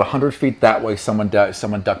 there's about 100 feet that way, someone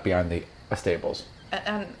ducked behind the stables.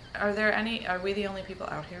 And are we the only people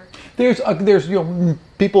out here? There's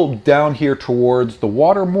people down here towards the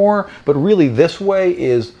water more, but really this way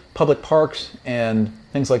is public parks and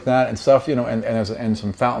things like that and stuff, and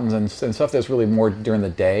some fountains and stuff that's really more during the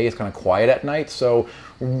day. It's kind of quiet at night. So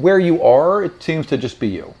where you are, it seems to just be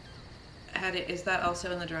you. Is that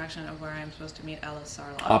also in the direction of where I'm supposed to meet Ella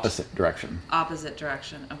Sarlot? Opposite direction. Opposite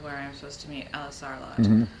direction of where I'm supposed to meet Ella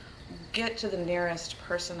Sarlot. Get to the nearest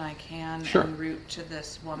person I can en route to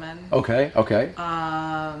this woman. Okay.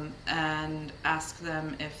 And ask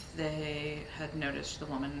them if they had noticed the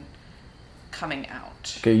woman coming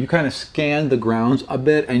out. Okay, you kind of scan the grounds a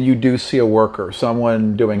bit, and you do see a worker,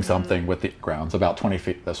 someone doing something with the grounds about 20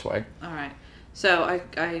 feet this way. All right. So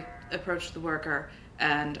I approached the worker,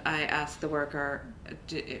 and I asked the worker,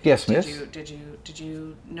 Yes, miss? Did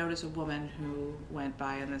you notice a woman who went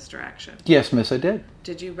by in this direction? Yes, miss, I did.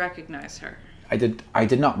 Did you recognize her? I did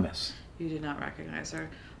not, miss. You did not recognize her.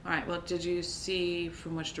 All right. Well, did you see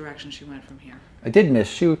from which direction she went from here? I did, miss.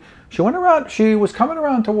 She went around. She was coming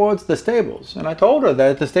around towards the stables, and I told her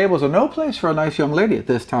that the stables are no place for a nice young lady at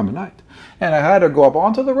this time of night. And I had her go up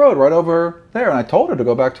onto the road right over there, and I told her to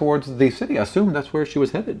go back towards the city. I assumed that's where she was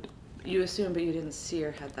headed. You assumed, but you didn't see her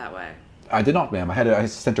head that way. I did not, ma'am. I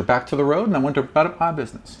sent her back to the road, and I went about my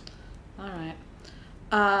business. All right.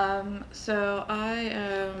 So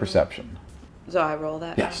I Perception. So I roll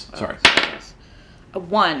that. Yes. now? Sorry. Yes. A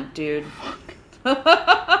 1, dude.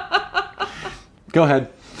 Go ahead.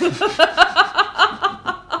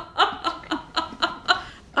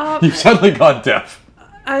 You've suddenly gone deaf.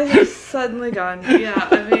 I have suddenly gone. Yeah.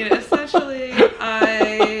 I mean, essentially,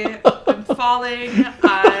 I am falling.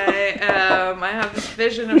 I have this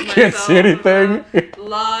vision vision of myself. Can't see anything.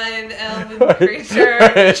 Lithe elven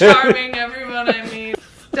creature, charming everyone I meet.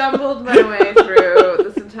 Stumbled my way through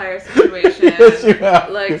this entire situation Yes, you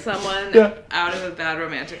have. like someone Yeah. out of a bad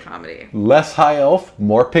romantic comedy. Less high elf,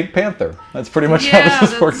 more Pink Panther. That's pretty much how Yeah,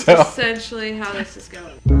 this works out. that's essentially how this is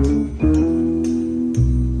going.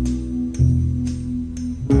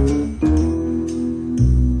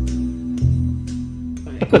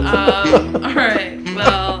 All right.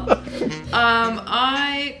 Well,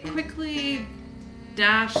 I quickly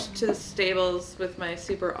dashed to the stables with my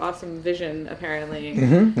super awesome vision, apparently.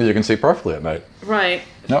 Mm-hmm. You can see perfectly at night. Right.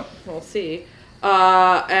 Yep. We'll see.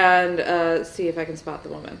 And see if I can spot the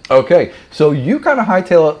woman. Okay, so you kind of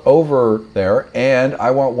hightail it over there, and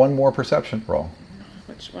I want one more perception roll.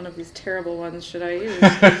 Which one of these terrible ones should I use?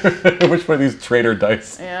 Which one of these traitor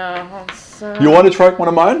dice? Yeah. You want to try one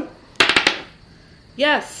of mine?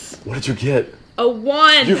 Yes. What did you get? A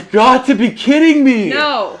 1. You've got to be kidding me!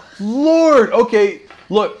 No. Lord! Okay,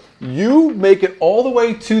 look, you make it all the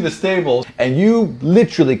way to the stables, and you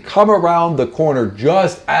literally come around the corner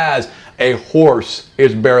just as a horse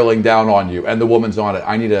is barreling down on you, and the woman's on it.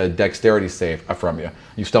 I need a dexterity save from you.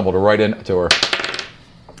 You stumbled right into her.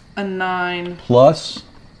 A 9. Plus,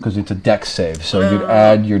 because it's a dex save, so you'd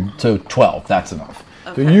add your, so 12, that's enough.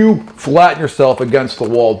 Okay. So you flatten yourself against the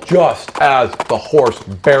wall just as the horse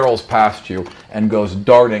barrels past you and goes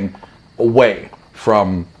darting away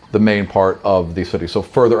from the main part of the city, so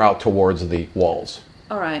further out towards the walls.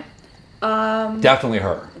 All right. Definitely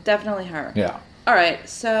her. Definitely her. Yeah. All right.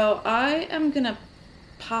 So I am gonna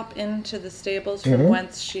pop into the stables from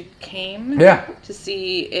whence she came. Yeah. To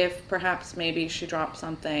see if perhaps maybe she dropped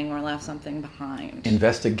something or left something behind.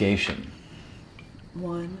 Investigation.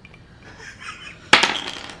 1.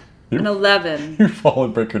 An 11. You fall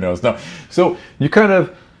and break your nose. No. So you kind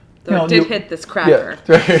of... Though it did hit this cracker.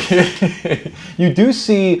 Yeah. You do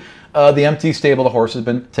see the empty stable the horse has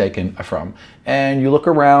been taken from, and you look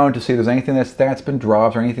around to see if there's anything that's been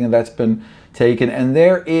dropped or anything that's been taken, and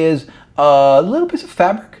there is a little piece of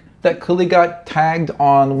fabric that clearly got tagged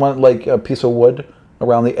on one, like a piece of wood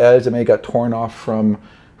around the edge that maybe got torn off from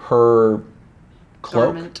her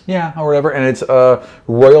cloak. Garment. Yeah, or whatever, and it's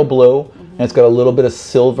royal blue, and it's got a little bit of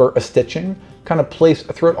silver stitching kind of placed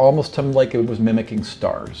through it, almost to like it was mimicking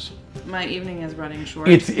stars. My evening is running short.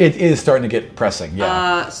 It is starting to get pressing,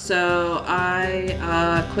 yeah. So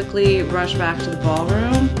I quickly rush back to the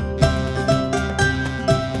ballroom.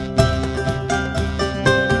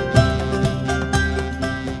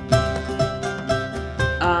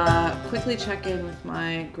 Quickly check in with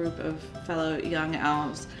my group of fellow young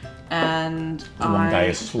elves, and One guy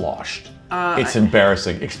is sloshed. It's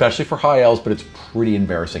embarrassing, especially for high elves, but it's pretty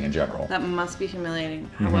embarrassing in general. That must be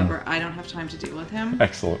humiliating. However, I don't have time to deal with him.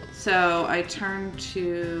 Excellent. So I turn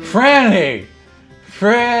to... Franny!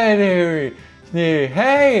 Hey!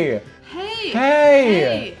 Hey!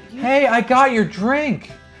 Hey! You... Hey, I got your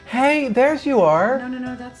drink! Hey, there's you are!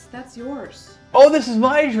 No, that's yours. Oh, this is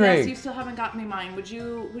my Yes, drink! you still haven't gotten me mine. Would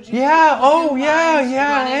you? Yeah, would you yeah, mind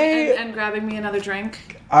yeah, running hey. and grabbing me another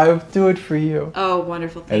drink? I'll do it for you. Oh,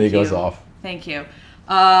 wonderful. Thank And you. he goes off. Thank you.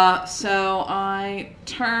 So I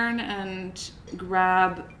turn and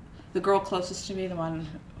grab the girl closest to me, the one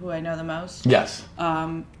who I know the most. Yes.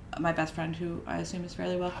 My best friend, who I assume is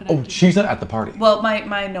fairly well Oh, connected. she's not at the party. Well,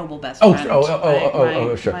 my noble best Oh,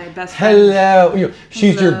 friend. sure. My best friend. Hello.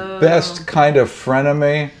 She's Hello. your best kind of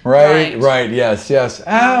frenemy, right? Right. Yes.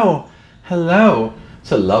 Ow. Hello.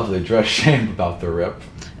 It's a lovely dress. Shame about the rip.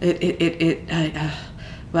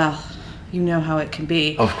 Well, you know how it can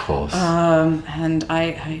be. Of course. And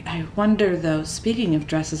I wonder, though, speaking of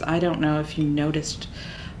dresses, I don't know if you noticed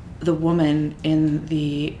the woman in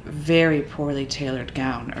the very poorly tailored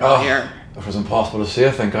gown earlier. It was impossible to see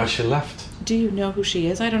her. Thank God she left. Do you know who she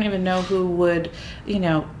is? I don't even know who would,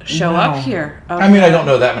 show up here. I mean, I don't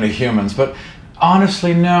know that many humans, but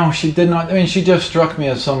honestly, no, she did not. I mean, she just struck me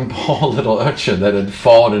as some poor little urchin that had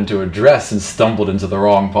fallen into a dress and stumbled into the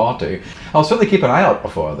wrong party. I'll certainly keep an eye out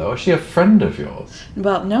for her, though. Is she a friend of yours?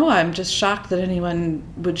 Well, no, I'm just shocked that anyone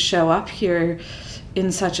would show up here in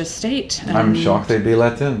such a state. I'm shocked they'd be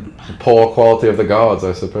let in. The poor quality of the guards,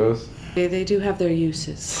 I suppose. They do have their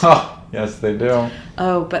uses. Oh, yes, they do.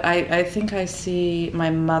 Oh, but I think I see my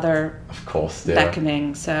mother Of course, dear.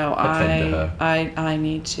 beckoning, so Attend to her. I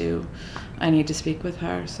need to speak with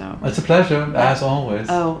her. So It's a pleasure, as always.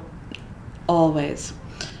 oh, always.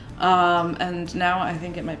 And now I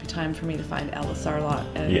think it might be time for me to find Ella Sarlot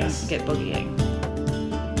and Yes. get boogieing.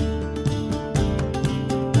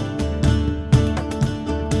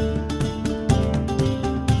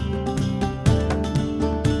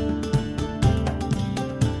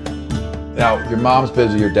 Now, your mom's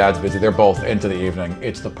busy, your dad's busy. They're both into the evening.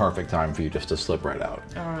 It's the perfect time for you just to slip right out.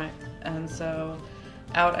 All right. And so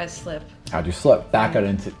out I slip. How'd you slip? Back out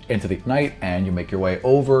into the night, and you make your way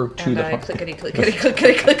over to And the... I clickety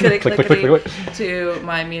to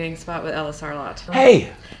my meeting spot with Ella Sarlott.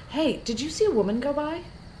 Hey! Hey, did you see a woman go by?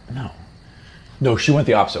 No. No, she went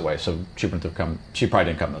the opposite way, so she wouldn't have come. She probably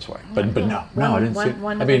didn't come this way. But no, I didn't see.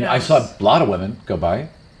 I mean, I saw a lot of women go by.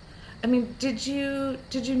 I mean, did you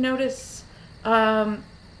notice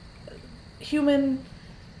human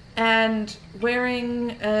and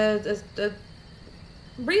wearing a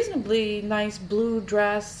reasonably nice blue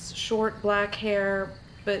dress, short black hair,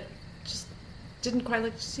 but just didn't quite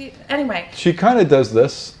like to see it. Anyway. She kind of does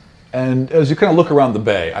this. And as you kind of look around the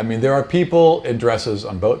bay, I mean, there are people in dresses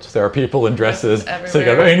on boats. There are people in dresses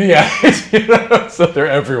everywhere. So they're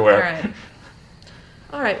everywhere.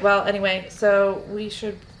 All right. Well, anyway, so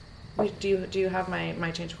do you have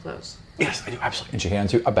my change of clothes? Yes, I do, absolutely. And she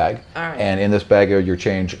hands you a bag. All right. And in this bag are your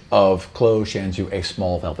change of clothes. She hands you a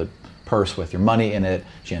small velvet purse with your money in it.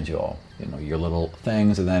 She hands you all, your little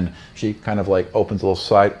things. And then she kind of like opens a little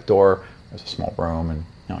side door. There's a small room,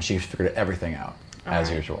 and she's figured everything out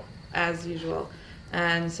as usual. As usual.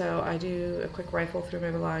 And so I do a quick rifle through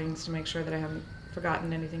my belongings to make sure that I haven't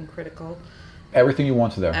forgotten anything critical. Everything you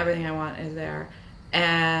want is there. Everything I want is there.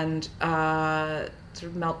 And sort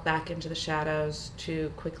of melt back into the shadows to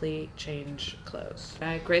quickly change clothes.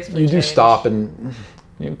 I gracefully You do change. stop and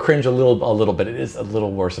you cringe a little bit. It is a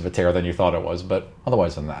little worse of a tear than you thought it was, but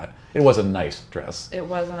otherwise than that, it was a nice dress. It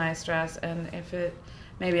was a nice dress, and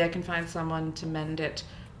maybe I can find someone to mend it.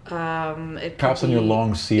 Perhaps on your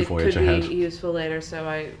long sea voyage ahead. It could be useful later, so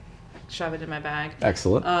I shove it in my bag.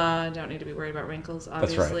 Excellent. Don't need to be worried about wrinkles,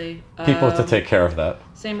 obviously. That's right. People to take care of that.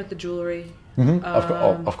 Same with the jewelry.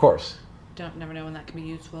 Mm-hmm. Of course. Never know when that can be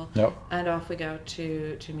useful. Yep. And off we go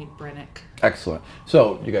to meet Brennick. Excellent.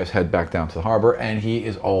 So you guys head back down to the harbor, and he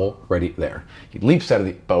is already there. He leaps out of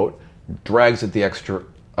the boat, drags it the extra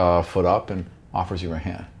foot up, and offers you a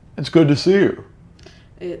hand. It's good to see you.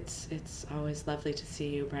 It's always lovely to see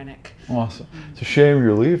you, Brennick. Awesome. It's a shame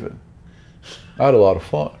you're leaving. I had a lot of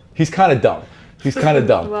fun. He's kind of dumb.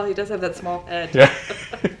 Well, he does have that small head. Yeah.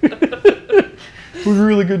 It was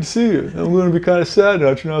really good to see you. I'm going to be kind of sad now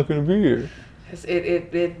that you're not going to be here.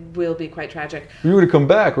 It will be quite tragic. You were to come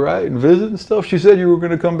back, right, and visit and stuff? She said you were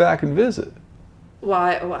going to come back and visit.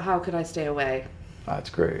 Why? How could I stay away?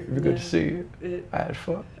 That's great. It'd be good to see you. I had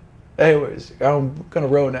fun. Anyways, I'm going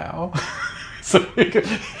to row now. So all right,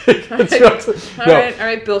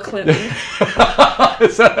 Bill Clinton.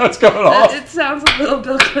 Is that how it's going off? It sounds a little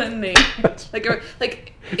Bill Clinton-y.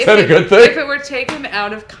 Like is that a good thing? If it were taken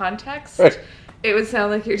out of context, right. It would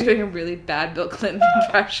sound like you're doing a really bad Bill Clinton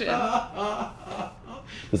impression.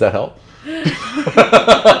 Does that help? I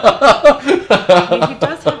mean, he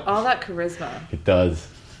does have all that charisma. He does.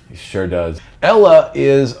 He sure does. Ella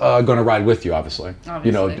is going to ride with you, obviously.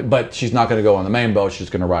 But she's not going to go on the main boat. She's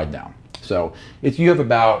going to ride down. So you have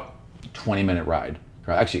about a 20-minute ride.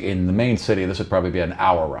 Actually, in the main city, this would probably be an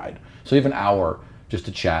hour ride. So you have an hour just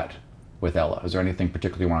to chat with Ella. Is there anything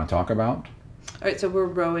particular you want to talk about? All right, so we're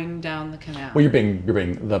rowing down the canal. Well, you're being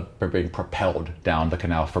propelled down the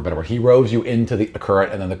canal, for a better word. He rows you into the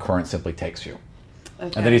current, and then the current simply takes you.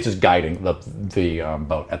 Okay. And then he's just guiding the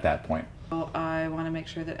boat at that point. Well, I want to make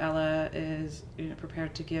sure that Ella is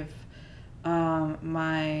prepared to give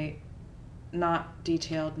my not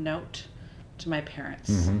detailed note to my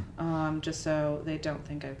parents, just so they don't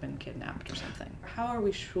think I've been kidnapped or something. How are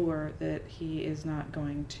we sure that he is not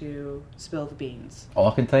going to spill the beans? All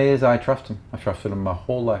I can tell you is I trust him. I've trusted him my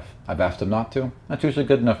whole life. I've asked him not to. That's usually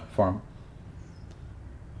good enough for him.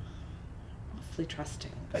 Awfully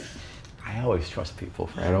trusting. I always trust people,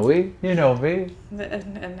 Fran. You know me.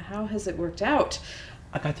 And how has it worked out?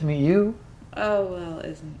 I got to meet you. Oh, well,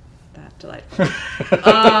 isn't that delightful?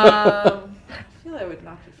 I feel I would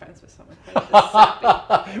not be friends with someone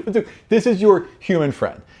quite this sappy. This is your human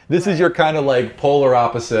friend. This is your kind of like polar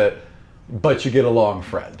opposite, but you get along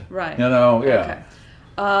friend. Right. Yeah. Okay.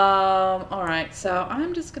 All right. So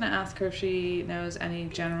I'm just going to ask her if she knows any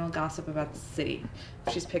general gossip about the city.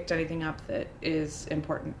 If she's picked anything up that is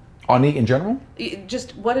important. Ani in general?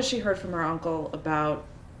 Just what has she heard from her uncle about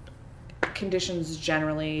conditions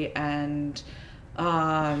generally and...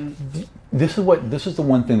 This is the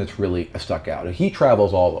one thing that's really stuck out. He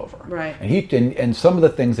travels all over, right? And some of the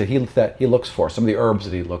things that he looks for, some of the herbs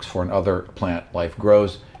that he looks for, and other plant life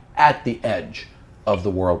grows at the edge of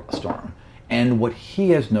the world storm. And what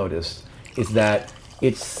he has noticed is that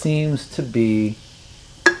it seems to be,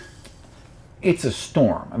 it's a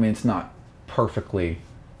storm. I mean, it's not perfectly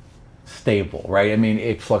stable, right? I mean,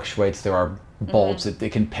 it fluctuates. There are bolts that they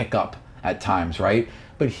can pick up at times, right?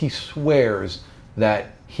 But he swears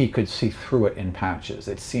that he could see through it in patches.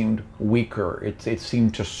 It seemed weaker. It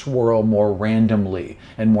seemed to swirl more randomly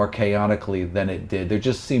and more chaotically than it did. There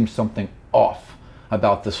just seemed something off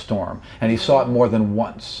about the storm. And he saw it more than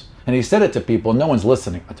once. And he said it to people. No one's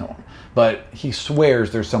listening to him. But he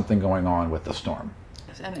swears there's something going on with the storm.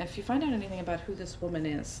 And if you find out anything about who this woman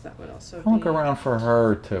is, that would also I'll look around for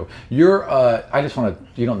her too. I just want to,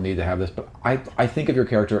 you don't need to have this, but I think of your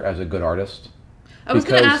character as a good artist. I was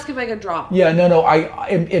going to ask if I could draw. Yeah, no.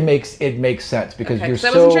 It makes sense because you're so.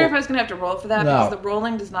 I wasn't sure if I was going to have to roll for that because the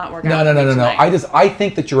rolling does not work out. No. I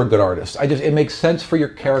think that you're a good artist. It makes sense for your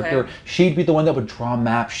character. Okay. She'd be the one that would draw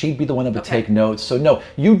maps. She'd be the one that would take notes. So no,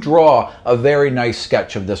 you draw a very nice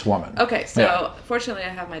sketch of this woman. Okay, so fortunately I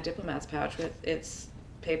have my diplomat's pouch with its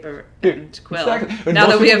paper and quill. Exactly. Now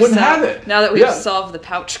that we have solved the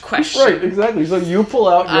pouch question. Right, exactly. So you pull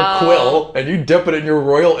out your quill and you dip it in your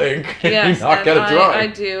royal ink and you knock out a drawing. I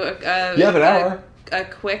do. You have an hour. A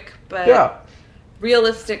quick but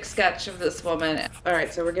realistic sketch of this woman. All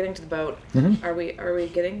right, so we're getting to the boat. Mm-hmm. Are we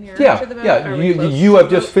getting near to the boat? Yeah. You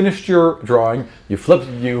have just finished your drawing.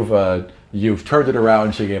 You've turned it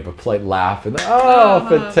around. She gave a polite laugh and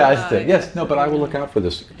fantastic. Yes, no, but I will look out for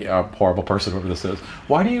this horrible person, whoever this is.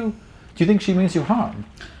 Why do you think she means you harm?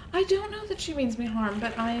 I don't know that she means me harm,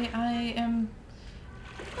 but I am.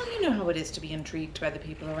 Well, you know how it is to be intrigued by the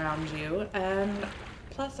people around you, and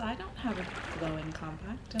plus I don't have a glowing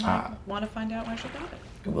compact, and I want to find out where she got it.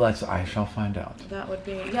 Well, I shall find out. That would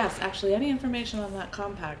be actually any information on that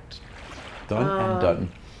compact. Done and done.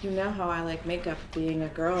 You know how I like makeup being a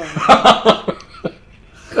girl.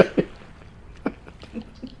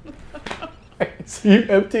 So you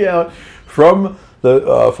empty out from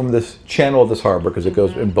this channel of this harbor because it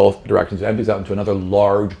goes in both directions. It empties out into another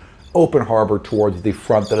large open harbor towards the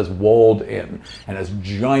front that is walled in and has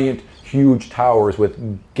giant, huge towers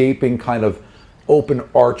with gaping kind of open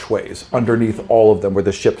archways underneath all of them where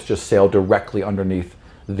the ships just sail directly underneath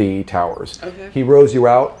the towers. Okay. He rows you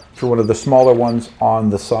out through one of the smaller ones on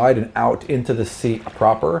the side and out into the sea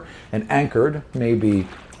proper and anchored maybe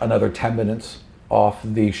another 10 minutes off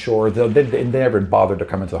the shore. They never bothered to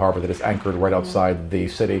come into the harbor. They just anchored right outside the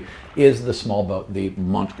city. Is the small boat, the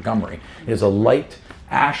Montgomery. It is a light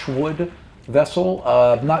ashwood vessel,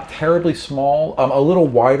 not terribly small, a little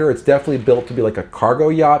wider. It's definitely built to be like a cargo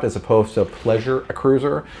yacht as opposed to a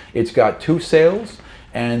cruiser. It's got 2 sails.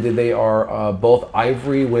 And they are both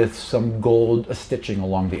ivory with some gold stitching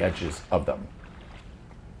along the edges of them.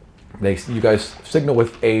 You guys signal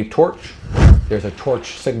with a torch. There's a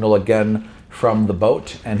torch signal again from the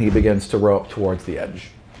boat, and he begins to row up towards the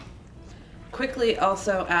edge. Quickly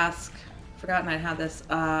also ask, forgotten I had this,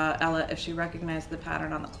 Ella, if she recognized the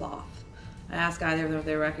pattern on the cloth. I ask either of them if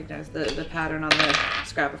they recognize the pattern on the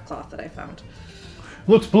scrap of cloth that I found.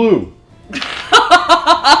 Looks blue.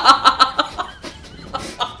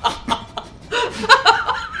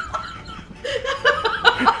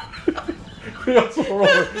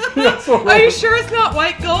 Are you sure it's not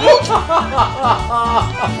white gold?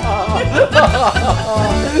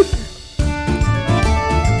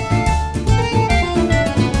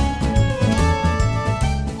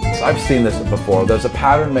 I've seen this before. There's a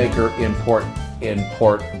pattern maker in Port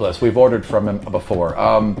Bliss. We've ordered from him before.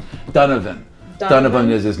 Donovan. Donovan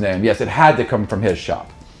is his name. Yes, it had to come from his shop.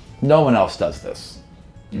 No one else does this.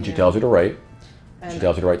 And she tells you to write. She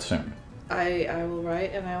tells you to write soon. I will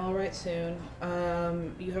write, and I will write soon.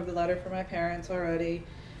 You have the letter from my parents already,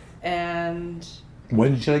 and...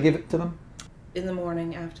 When should I give it to them? In the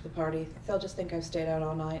morning after the party. They'll just think I've stayed out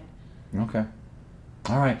all night. Okay.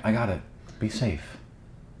 All right, I got it. Be safe.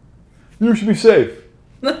 You should be safe.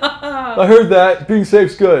 I heard that. Being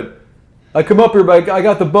safe's good. I come up here, but I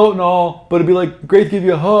got the boat and all, but it'd be like great to give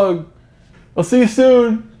you a hug. I'll see you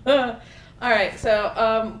soon. All right,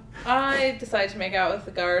 so I decided to make out with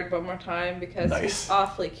the guard one more time because he's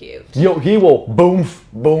awfully cute. He will boom,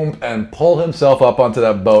 and pull himself up onto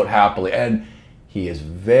that boat happily. And he is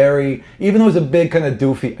even though he's a big kind of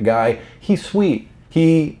doofy guy, he's sweet.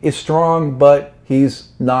 He is strong, but he's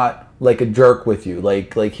not like a jerk with you.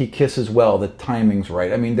 Like he kisses well, the timing's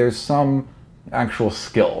right. I mean, there's some actual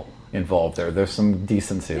skill involved there. There's some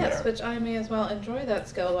decency there. Yes, which I may as well enjoy that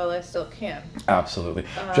skill while I still can. Absolutely.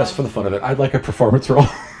 Just for the fun of it. I'd like a performance roll.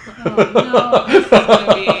 Oh, no. This is going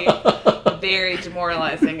to be very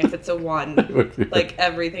demoralizing if it's a 1. Like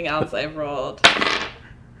everything else I've rolled.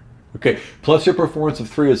 Okay. Plus your performance of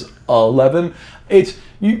 3 is 11.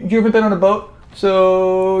 You ever been on a boat?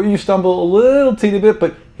 So you stumble a little teeny bit,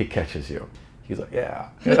 but he catches you. He's like, yeah.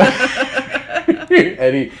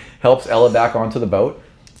 And he helps Ella back onto the boat,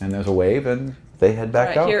 and there's a wave, and they head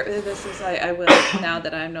back out. Here, this is, I will, now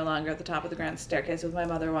that I'm no longer at the top of the grand staircase with my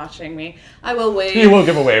mother watching me, I will wave. You will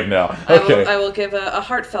give a wave now. Okay. I will give a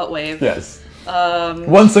heartfult wave. Yes.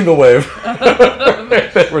 One single wave.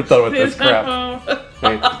 We're done with this crap.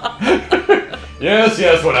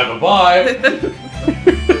 Yes, whatever. Bye.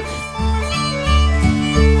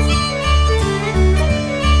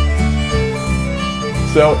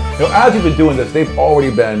 So, as you've been doing this, they've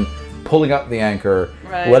already been pulling up the anchor,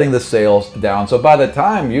 letting the sails down. So by the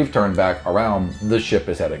time you've turned back around, the ship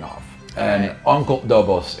is heading off. And Uncle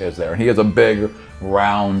Dobos is there. And he is a big,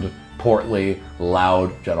 round, portly,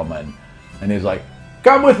 loud gentleman. And he's like,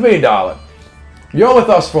 come with me, darling. You're with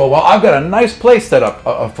us for a while. I've got a nice place set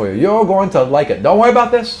up for you. You're going to like it. Don't worry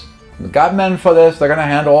about this. We've got men for this. They're going to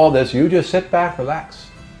handle all this. You just sit back, relax,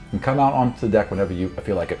 and come out onto the deck whenever you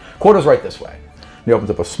feel like it. Quarters right this way. And he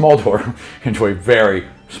opens up a small door into a very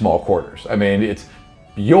small quarters. I mean, it's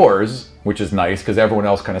yours, which is nice because everyone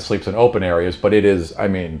else kind of sleeps in open areas, but it is, I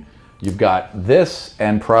mean, you've got this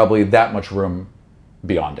and probably that much room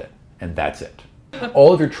beyond it, and that's it.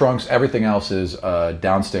 All of your trunks, everything else is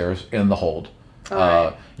downstairs in the hold.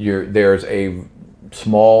 There's a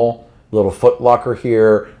small little foot locker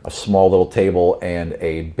here, a small little table, and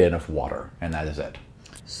a bin of water, and that is it.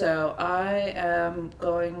 So I am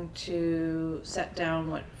going to set down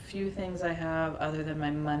what few things I have other than my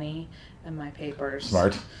money and my papers.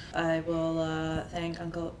 Smart. I will thank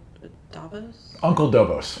Uncle Dobos? Uncle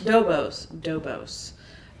Dobos. Dobos.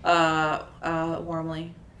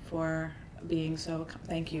 Warmly for being so...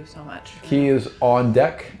 Thank you so much. He is on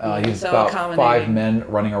deck. He's so about 5 men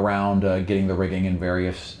running around getting the rigging and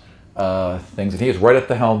various things. And he is right at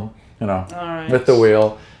the helm, with the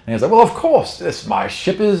wheel. And he's like, well, of course, my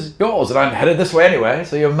ship is yours, and I'm headed this way anyway,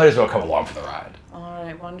 so you might as well come along for the ride. All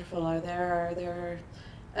right, wonderful. Are there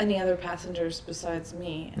any other passengers besides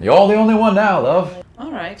me? You're the only one now, love.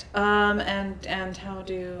 All right. And how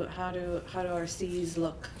do our seas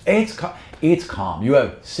look? It's calm. You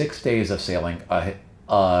have 6 days of sailing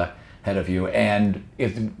ahead of you, and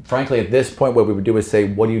frankly, at this point, what we would do is say,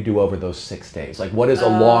 what do you do over those 6 days? Like, what is a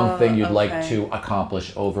long thing you'd like to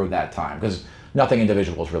accomplish over that time? Because nothing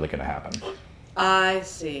individual is really going to happen. I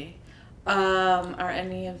see. Are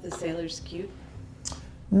any of the sailors cute?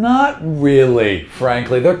 Not really,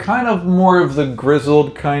 frankly. They're kind of more of the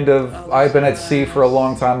grizzled kind of... I've been at sea for a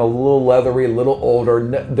long time, a little leathery, a little older.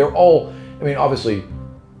 They're all... I mean, obviously,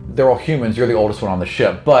 they're all humans. You're the oldest one on the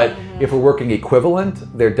ship. But if we're working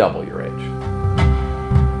equivalent, they're double your age.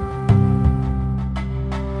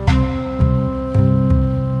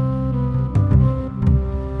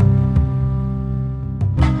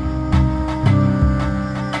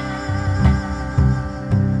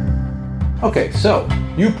 Okay, so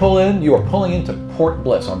you are pulling into Port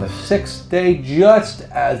Bliss on the 6th day, just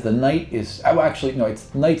as the night is,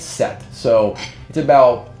 it's night set. So it's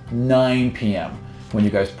about 9 p.m. when you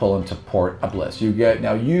guys pull into Port Bliss.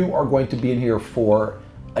 Now you are going to be in here for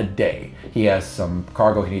a day. He has some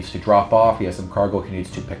cargo he needs to drop off. He has some cargo he needs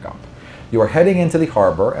to pick up. You are heading into the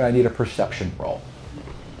harbor, and I need a perception roll.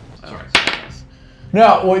 Sorry.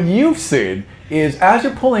 Now, what you've seen is as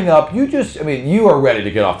you're pulling up, you are ready to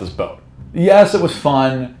get off this boat. Yes, it was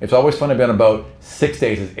fun. It's always fun to be on a boat. 6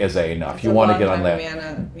 days is enough. You want to get on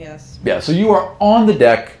land. Yes. Yeah, so you are on the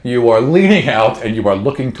deck, you are leaning out, and you are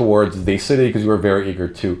looking towards the city because you are very eager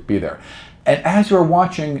to be there. And as you're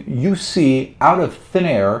watching, you see out of thin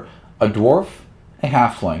air a dwarf, a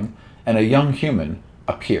halfling, and a young human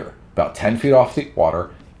appear about 10 feet off the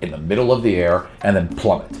water in the middle of the air and then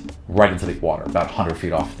plummet right into the water about 100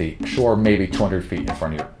 feet off the shore, maybe 200 feet in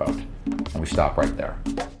front of your boat. And we stop right there.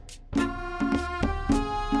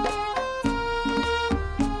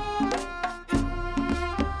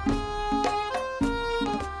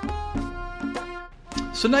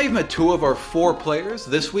 So now you've met 2 of our 4 players.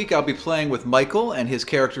 This week I'll be playing with Michael and his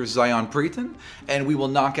character Zion Preeton, and we will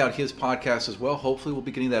knock out his podcast as well. Hopefully we'll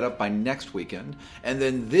be getting that up by next weekend. And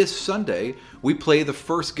then this Sunday, we play the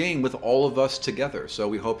first game with all of us together. So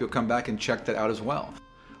we hope you'll come back and check that out as well.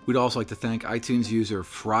 We'd also like to thank iTunes user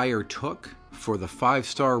Friar Took for the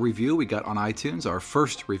 5-star review we got on iTunes, our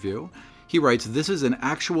first review. He writes, this is an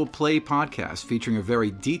actual play podcast featuring a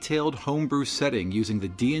very detailed homebrew setting using the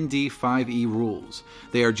D&D 5e rules.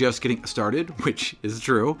 They are just getting started, which is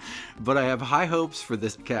true, but I have high hopes for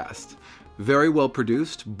this cast. Very well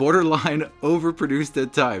produced, borderline overproduced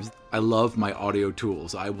at times. I love my audio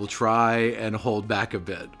tools. I will try and hold back a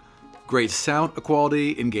bit. Great sound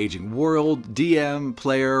quality, engaging world, DM,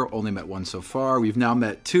 player, only met 1 so far. We've now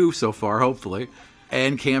met 2 so far, hopefully.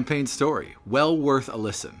 and campaign story. Well worth a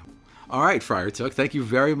listen. All right, Friar Tuck, thank you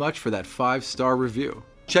very much for that 5-star review.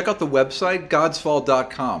 Check out the website,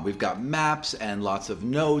 godsfall.com. We've got maps and lots of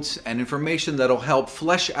notes and information that'll help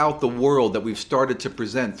flesh out the world that we've started to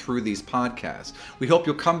present through these podcasts. We hope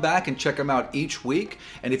you'll come back and check them out each week.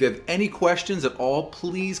 And if you have any questions at all,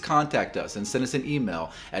 please contact us and send us an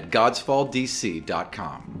email at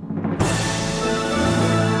godsfalldc.com.